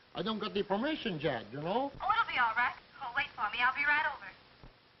money. I don't got the permission yet, you know? Oh, it'll be all right. Oh, wait for me. I'll be right over.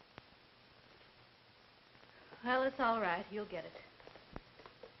 Well, it's all right. You'll get it.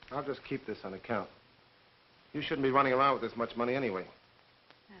 I'll just keep this on account. You shouldn't be running around with this much money anyway.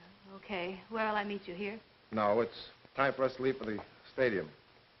 Okay. Where'll I meet you, here? No, it's time for us to leave for the stadium.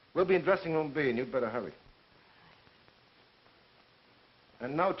 We'll be in dressing room B, and you'd better hurry.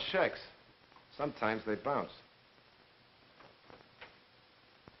 And no checks. Sometimes they bounce.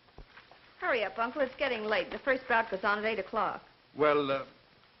 Hurry up, Uncle. It's getting late. The first bout goes on at 8 o'clock. Well,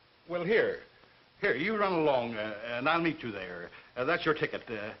 here. Here, you run along, and I'll meet you there. That's your ticket.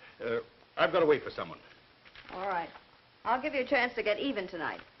 I've got to wait for someone. All right. I'll give you a chance to get even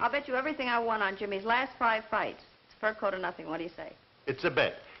tonight. I'll bet you everything I won on Jimmy's last 5 fights. It's fur coat or nothing. What do you say? It's a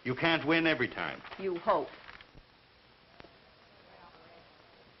bet. You can't win every time. You hope.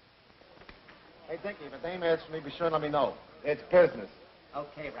 Hey, Dickie, if a dame asks me, be sure and let me know. It's business.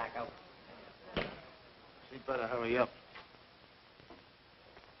 Okay, Rocco. She'd better hurry up.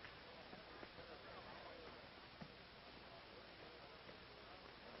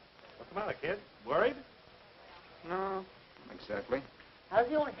 What's the matter, kid? Worried? No, not exactly. How's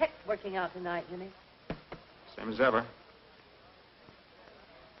the old hex working out tonight, Jimmy? Same as ever.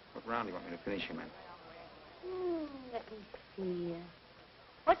 What round do you want me to finish him in? Let me see.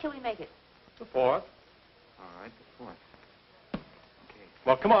 What shall we make it? The fourth. All right, the fourth. Okay.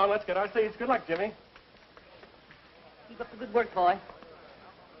 Well, come on, let's get our seats. Good luck, Jimmy. Keep up the good work, boy.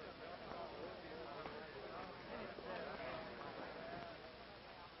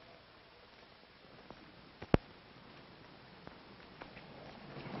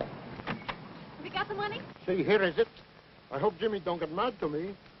 Have you got the money? See, here is it. I hope Jimmy don't get mad to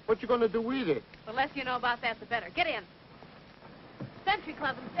me. What you gonna do with it? The less you know about that, the better. Get in. Century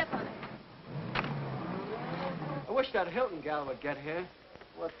Club and step on it. I wish that Hilton gal would get here.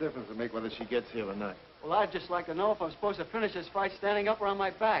 What difference does it make whether she gets here or not? Well, I'd just like to know if I'm supposed to finish this fight standing up or on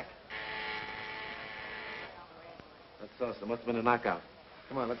my back. That's us. There must have been a knockout.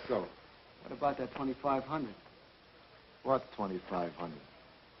 Come on, let's go. What about that $2,500? What $2,500?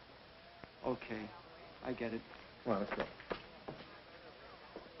 Okay, I get it. Come on, let's go.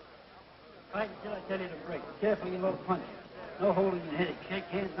 Fight until I tell you to break. Be careful you don't punch. No holding and hitting. Shake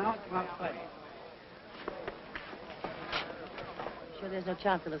hands now and come out fighting. Sure there's no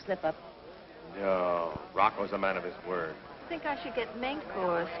chance of a slip-up? No. Rocco's a man of his word. I think I should get mink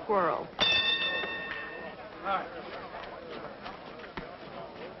or a squirrel. All right.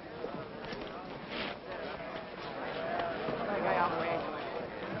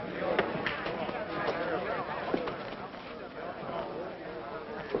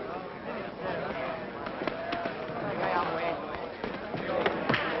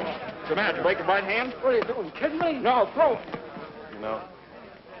 the matter? Break a right hand? What are you doing, kidding me? No, throw it. You know,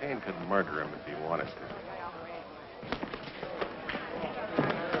 Kane could murder him if he wanted to.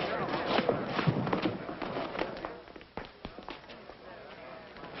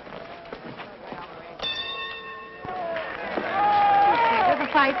 The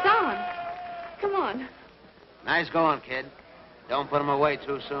fight's on. Come on. Nice going, kid. Don't put him away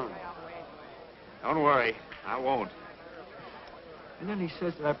too soon. Don't worry. I won't. And then he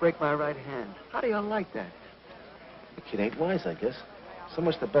says that I break my right hand. How do you like that? The kid ain't wise, I guess. So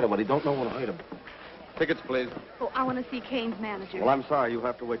much the better when he don't know when to hurt him. Tickets, please. Oh, I want to see Kane's manager. Well, I'm sorry. You'll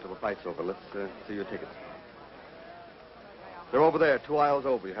have to wait till the fight's over. Let's see your tickets. They're over there, 2 aisles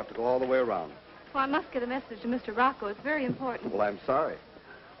over. You have to go all the way around. Well, I must get a message to Mr. Rocco. It's very important. Well, I'm sorry.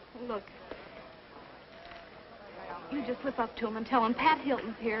 Look, you just slip up to him and tell him Pat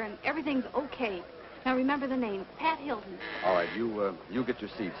Hilton's here and everything's okay. Now, remember the name, Pat Hilton. All right, you get your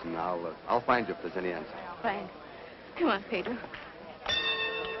seats, and I'll find you if there's any answer. Thanks. Come on, Pedro.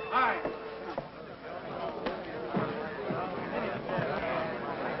 All right.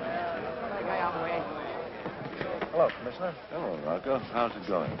 Hello, Commissioner. Hello, Rocco. How's it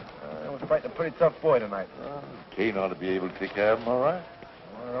going? I was fighting a pretty tough boy tonight. Kane ought to be able to take care of him, all right?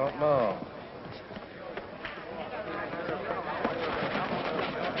 I don't know.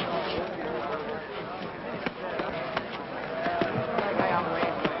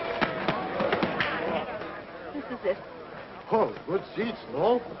 This is it. Oh, good seats,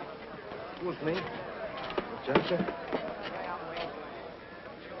 no? Excuse me. Jensen?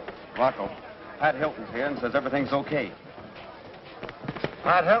 Rocco, Pat Hilton's here and says everything's okay.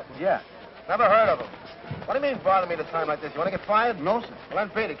 Pat Hilton? Yeah. Never heard of him. What do you mean bother me at a time like this? You want to get fired? No, sir. Well, then,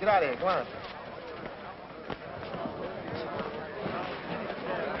 Peter, get out of here. Come on.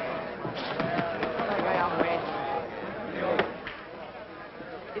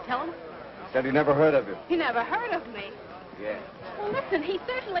 You tell him? Said he never heard of you. He never heard of me. Yeah. Well, listen, he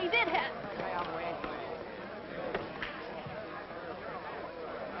certainly did have...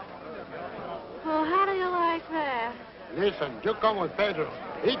 Oh, how do you like that? Listen, you come with Pedro.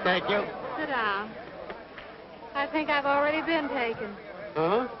 He take you. Sit down. I think I've already been taken.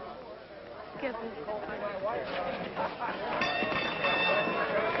 Huh? Skip it.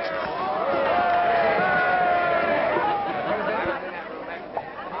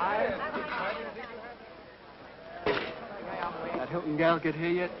 That Hilton gal get here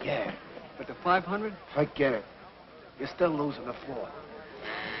yet? Yeah. But the 500? Forget it. You're still losing the floor.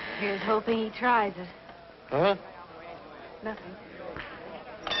 Here's hoping he tries it. Huh? Nothing.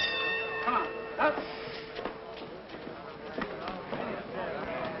 Come on. Up.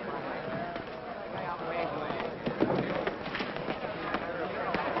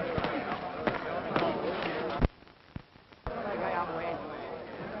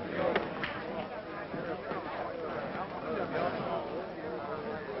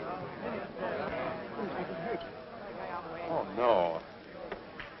 Oh, no.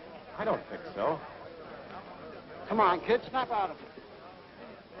 I don't think so. Come on, kid. Snap out of it.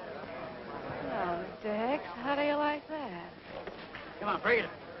 Well, Mr. Hicks, how do you like that? Come on, break it.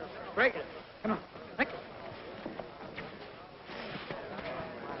 Break it. Come on. Break it.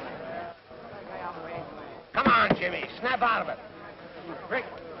 Come on, Jimmy. Snap out of it. Break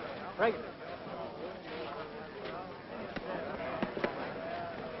it. Break it.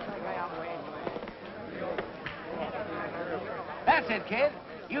 That's it, kid.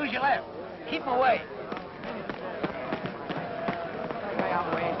 Use your left. Keep him away.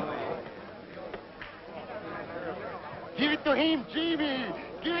 Give it to him, Jimmy.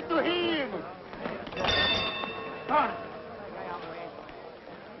 Give it to him. Come on.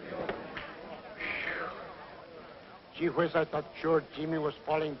 Gee whiz, I thought sure Jimmy was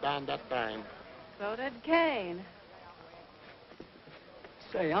falling down that time. So did Kane.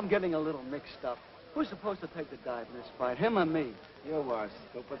 Say, I'm getting a little mixed up. Who's supposed to take the dive in this fight, him or me? You was.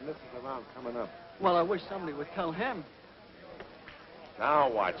 Don't put misses around coming up. Well, I wish somebody would tell him. Now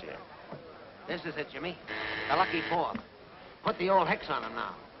watch it. This is it, Jimmy. The lucky four. Put the old hex on him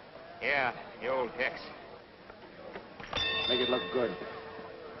now. Yeah, the old Hicks. Make it look good.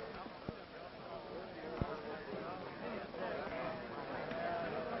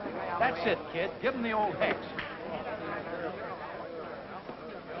 That's it, kid. Give him the old hex.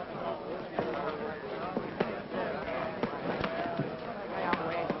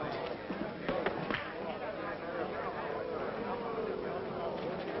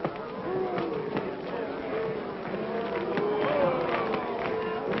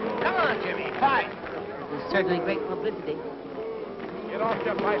 Come on, Jimmy. Fight. This is certainly great publicity. Get off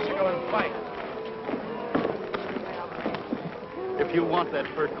your bicycle and fight. If If you want that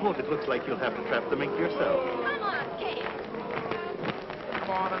fur coat, it looks like you'll have to trap the mink yourself. Come on, Kate. Come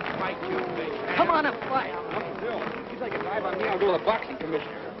on and fight, you big man. Come on and fight. You take a drive on me, I'll go to the boxing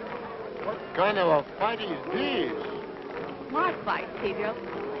commissioner. What kind of a fight is this? Smart fight, Pedro.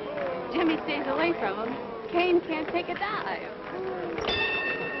 Jimmy stays away from him. Kane can't take a dive.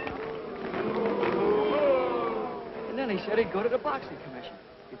 And then he said he'd go to the boxing commission.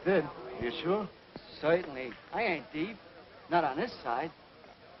 He did. You sure? Certainly. I ain't deep. Not on this side.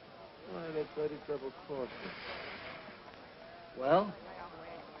 Why, that's mighty double crossing. Well?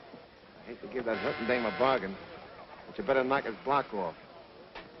 I hate to give that hurting dame a bargain, but you better knock his block off.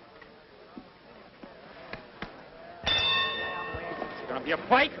 It's gonna be a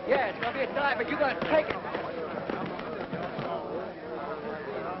fight? Yeah, it's gonna be a dive, but you gotta take it.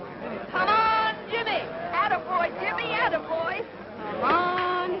 Come on, Jimmy. Attaboy, Jimmy, attaboy. Come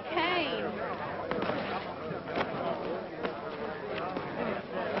on, Kane.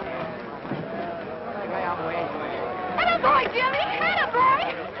 Attaboy, Jimmy, attaboy.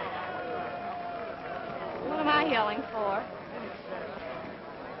 What am I yelling for?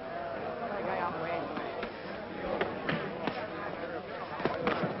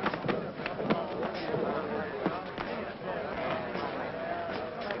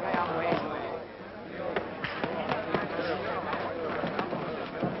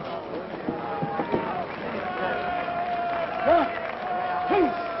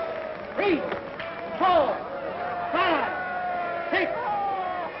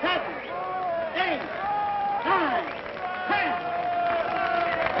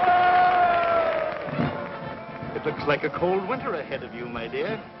 It looks like a cold winter ahead of you, my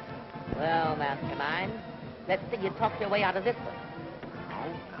dear. Well, mastermind, let's see you talk your way out of this one.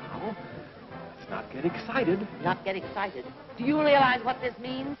 Now. Let's not get excited. Not get excited. Do you realize what this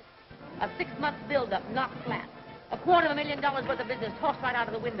means? A 6-month build-up knocked flat. $250,000 worth of business tossed right out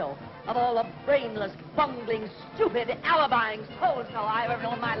of the window. Of all the brainless, bungling, stupid, alibying so-and-so I've ever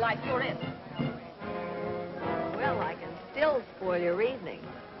known in my life, you're it. Well, I can still spoil your evening.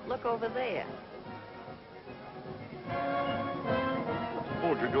 Look over there. What's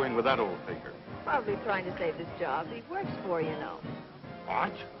Folger doing with that old figure? Probably trying to save his job. He works for, you know.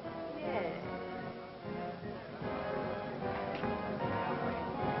 What? Yeah.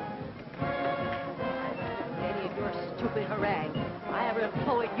 Any of your stupid harangue. I ever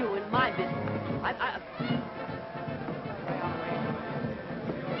employed you in my business.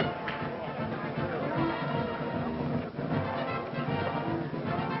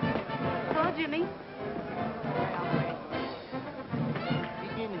 Hello, Jimmy. He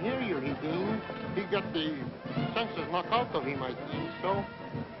didn't hear you, he didn't. He got the senses knocked out of him, I think, so.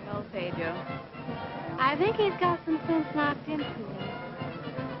 No, Pedro. I think he's got some sense knocked into him.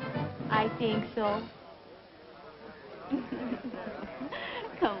 I think so.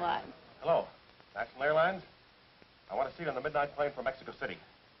 Come on. Hello. National Airlines? I want to see you on the midnight plane for Mexico City.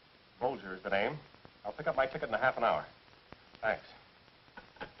 Folger is the name. I'll pick up my ticket in a half an hour. Thanks.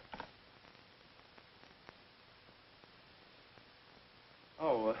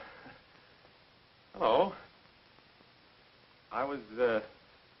 Oh, hello. I was,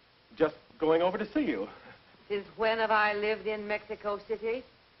 just going over to see you. Since when have I lived in Mexico City?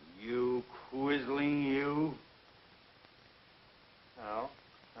 You quizzling you.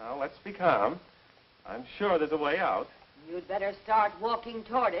 Now, let's be calm. I'm sure there's a way out. You'd better start walking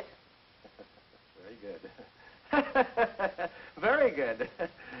toward it. Very good. Very good.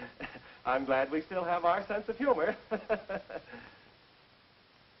 I'm glad we still have our sense of humor.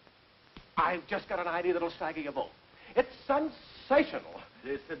 I've just got an idea that'll stagger you both. It's sensational.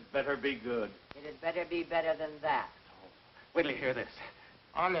 This had better be good. It had better be better than that. Wait till you hear this.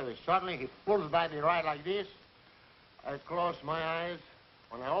 All of a sudden, he pulls by the right like this. I close my eyes.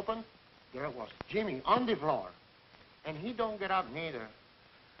 When I open, there was Jimmy on the floor. And he don't get up neither.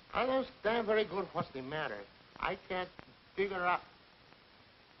 I don't stand very good what's the matter. I can't figure out.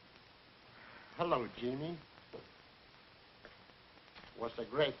 Hello, Jimmy. Was a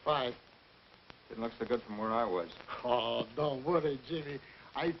great fight. Didn't look so good from where I was. Oh, don't worry, Jimmy.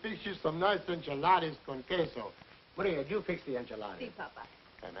 I fixed you some nice enchiladas con queso. Maria, you fix the enchiladas. Si, Papa.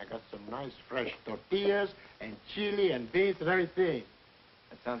 And I got some nice fresh tortillas and chili and beans and everything.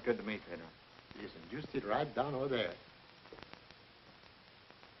 That sounds good to me, Pedro. Listen, you sit right down over there.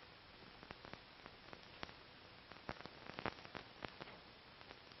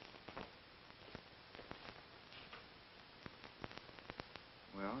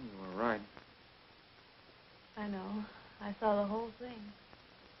 Well, you were right. I know. I saw the whole thing.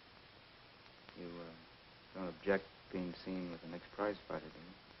 You, don't object being seen with the next prize fighter, do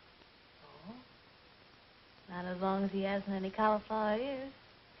you? Not as long as he hasn't any cauliflower ears.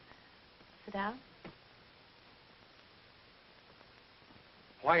 Sit down.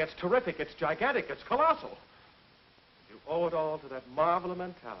 Why, it's terrific. It's gigantic. It's colossal. You owe it all to that marvel of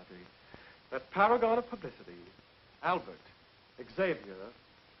mentality, that paragon of publicity, Albert Xavier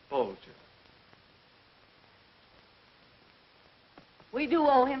Bolger. We do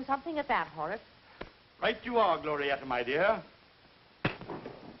owe him something at that, Horace. Right you are, Glorietta, my dear.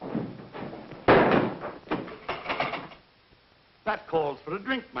 That calls for a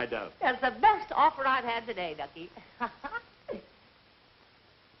drink, my dove. That's the best offer I've had today, Ducky.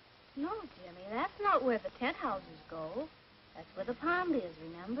 No, Jimmy, that's not where the tent houses go. That's where the pond is,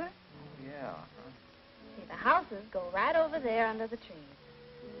 remember? Yeah. See, the houses go right over there under the trees.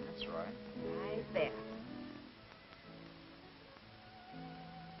 That's right. Right there.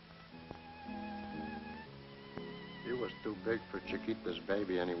 You was too big for Chiquita's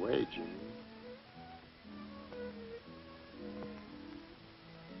baby anyway, Jimmy.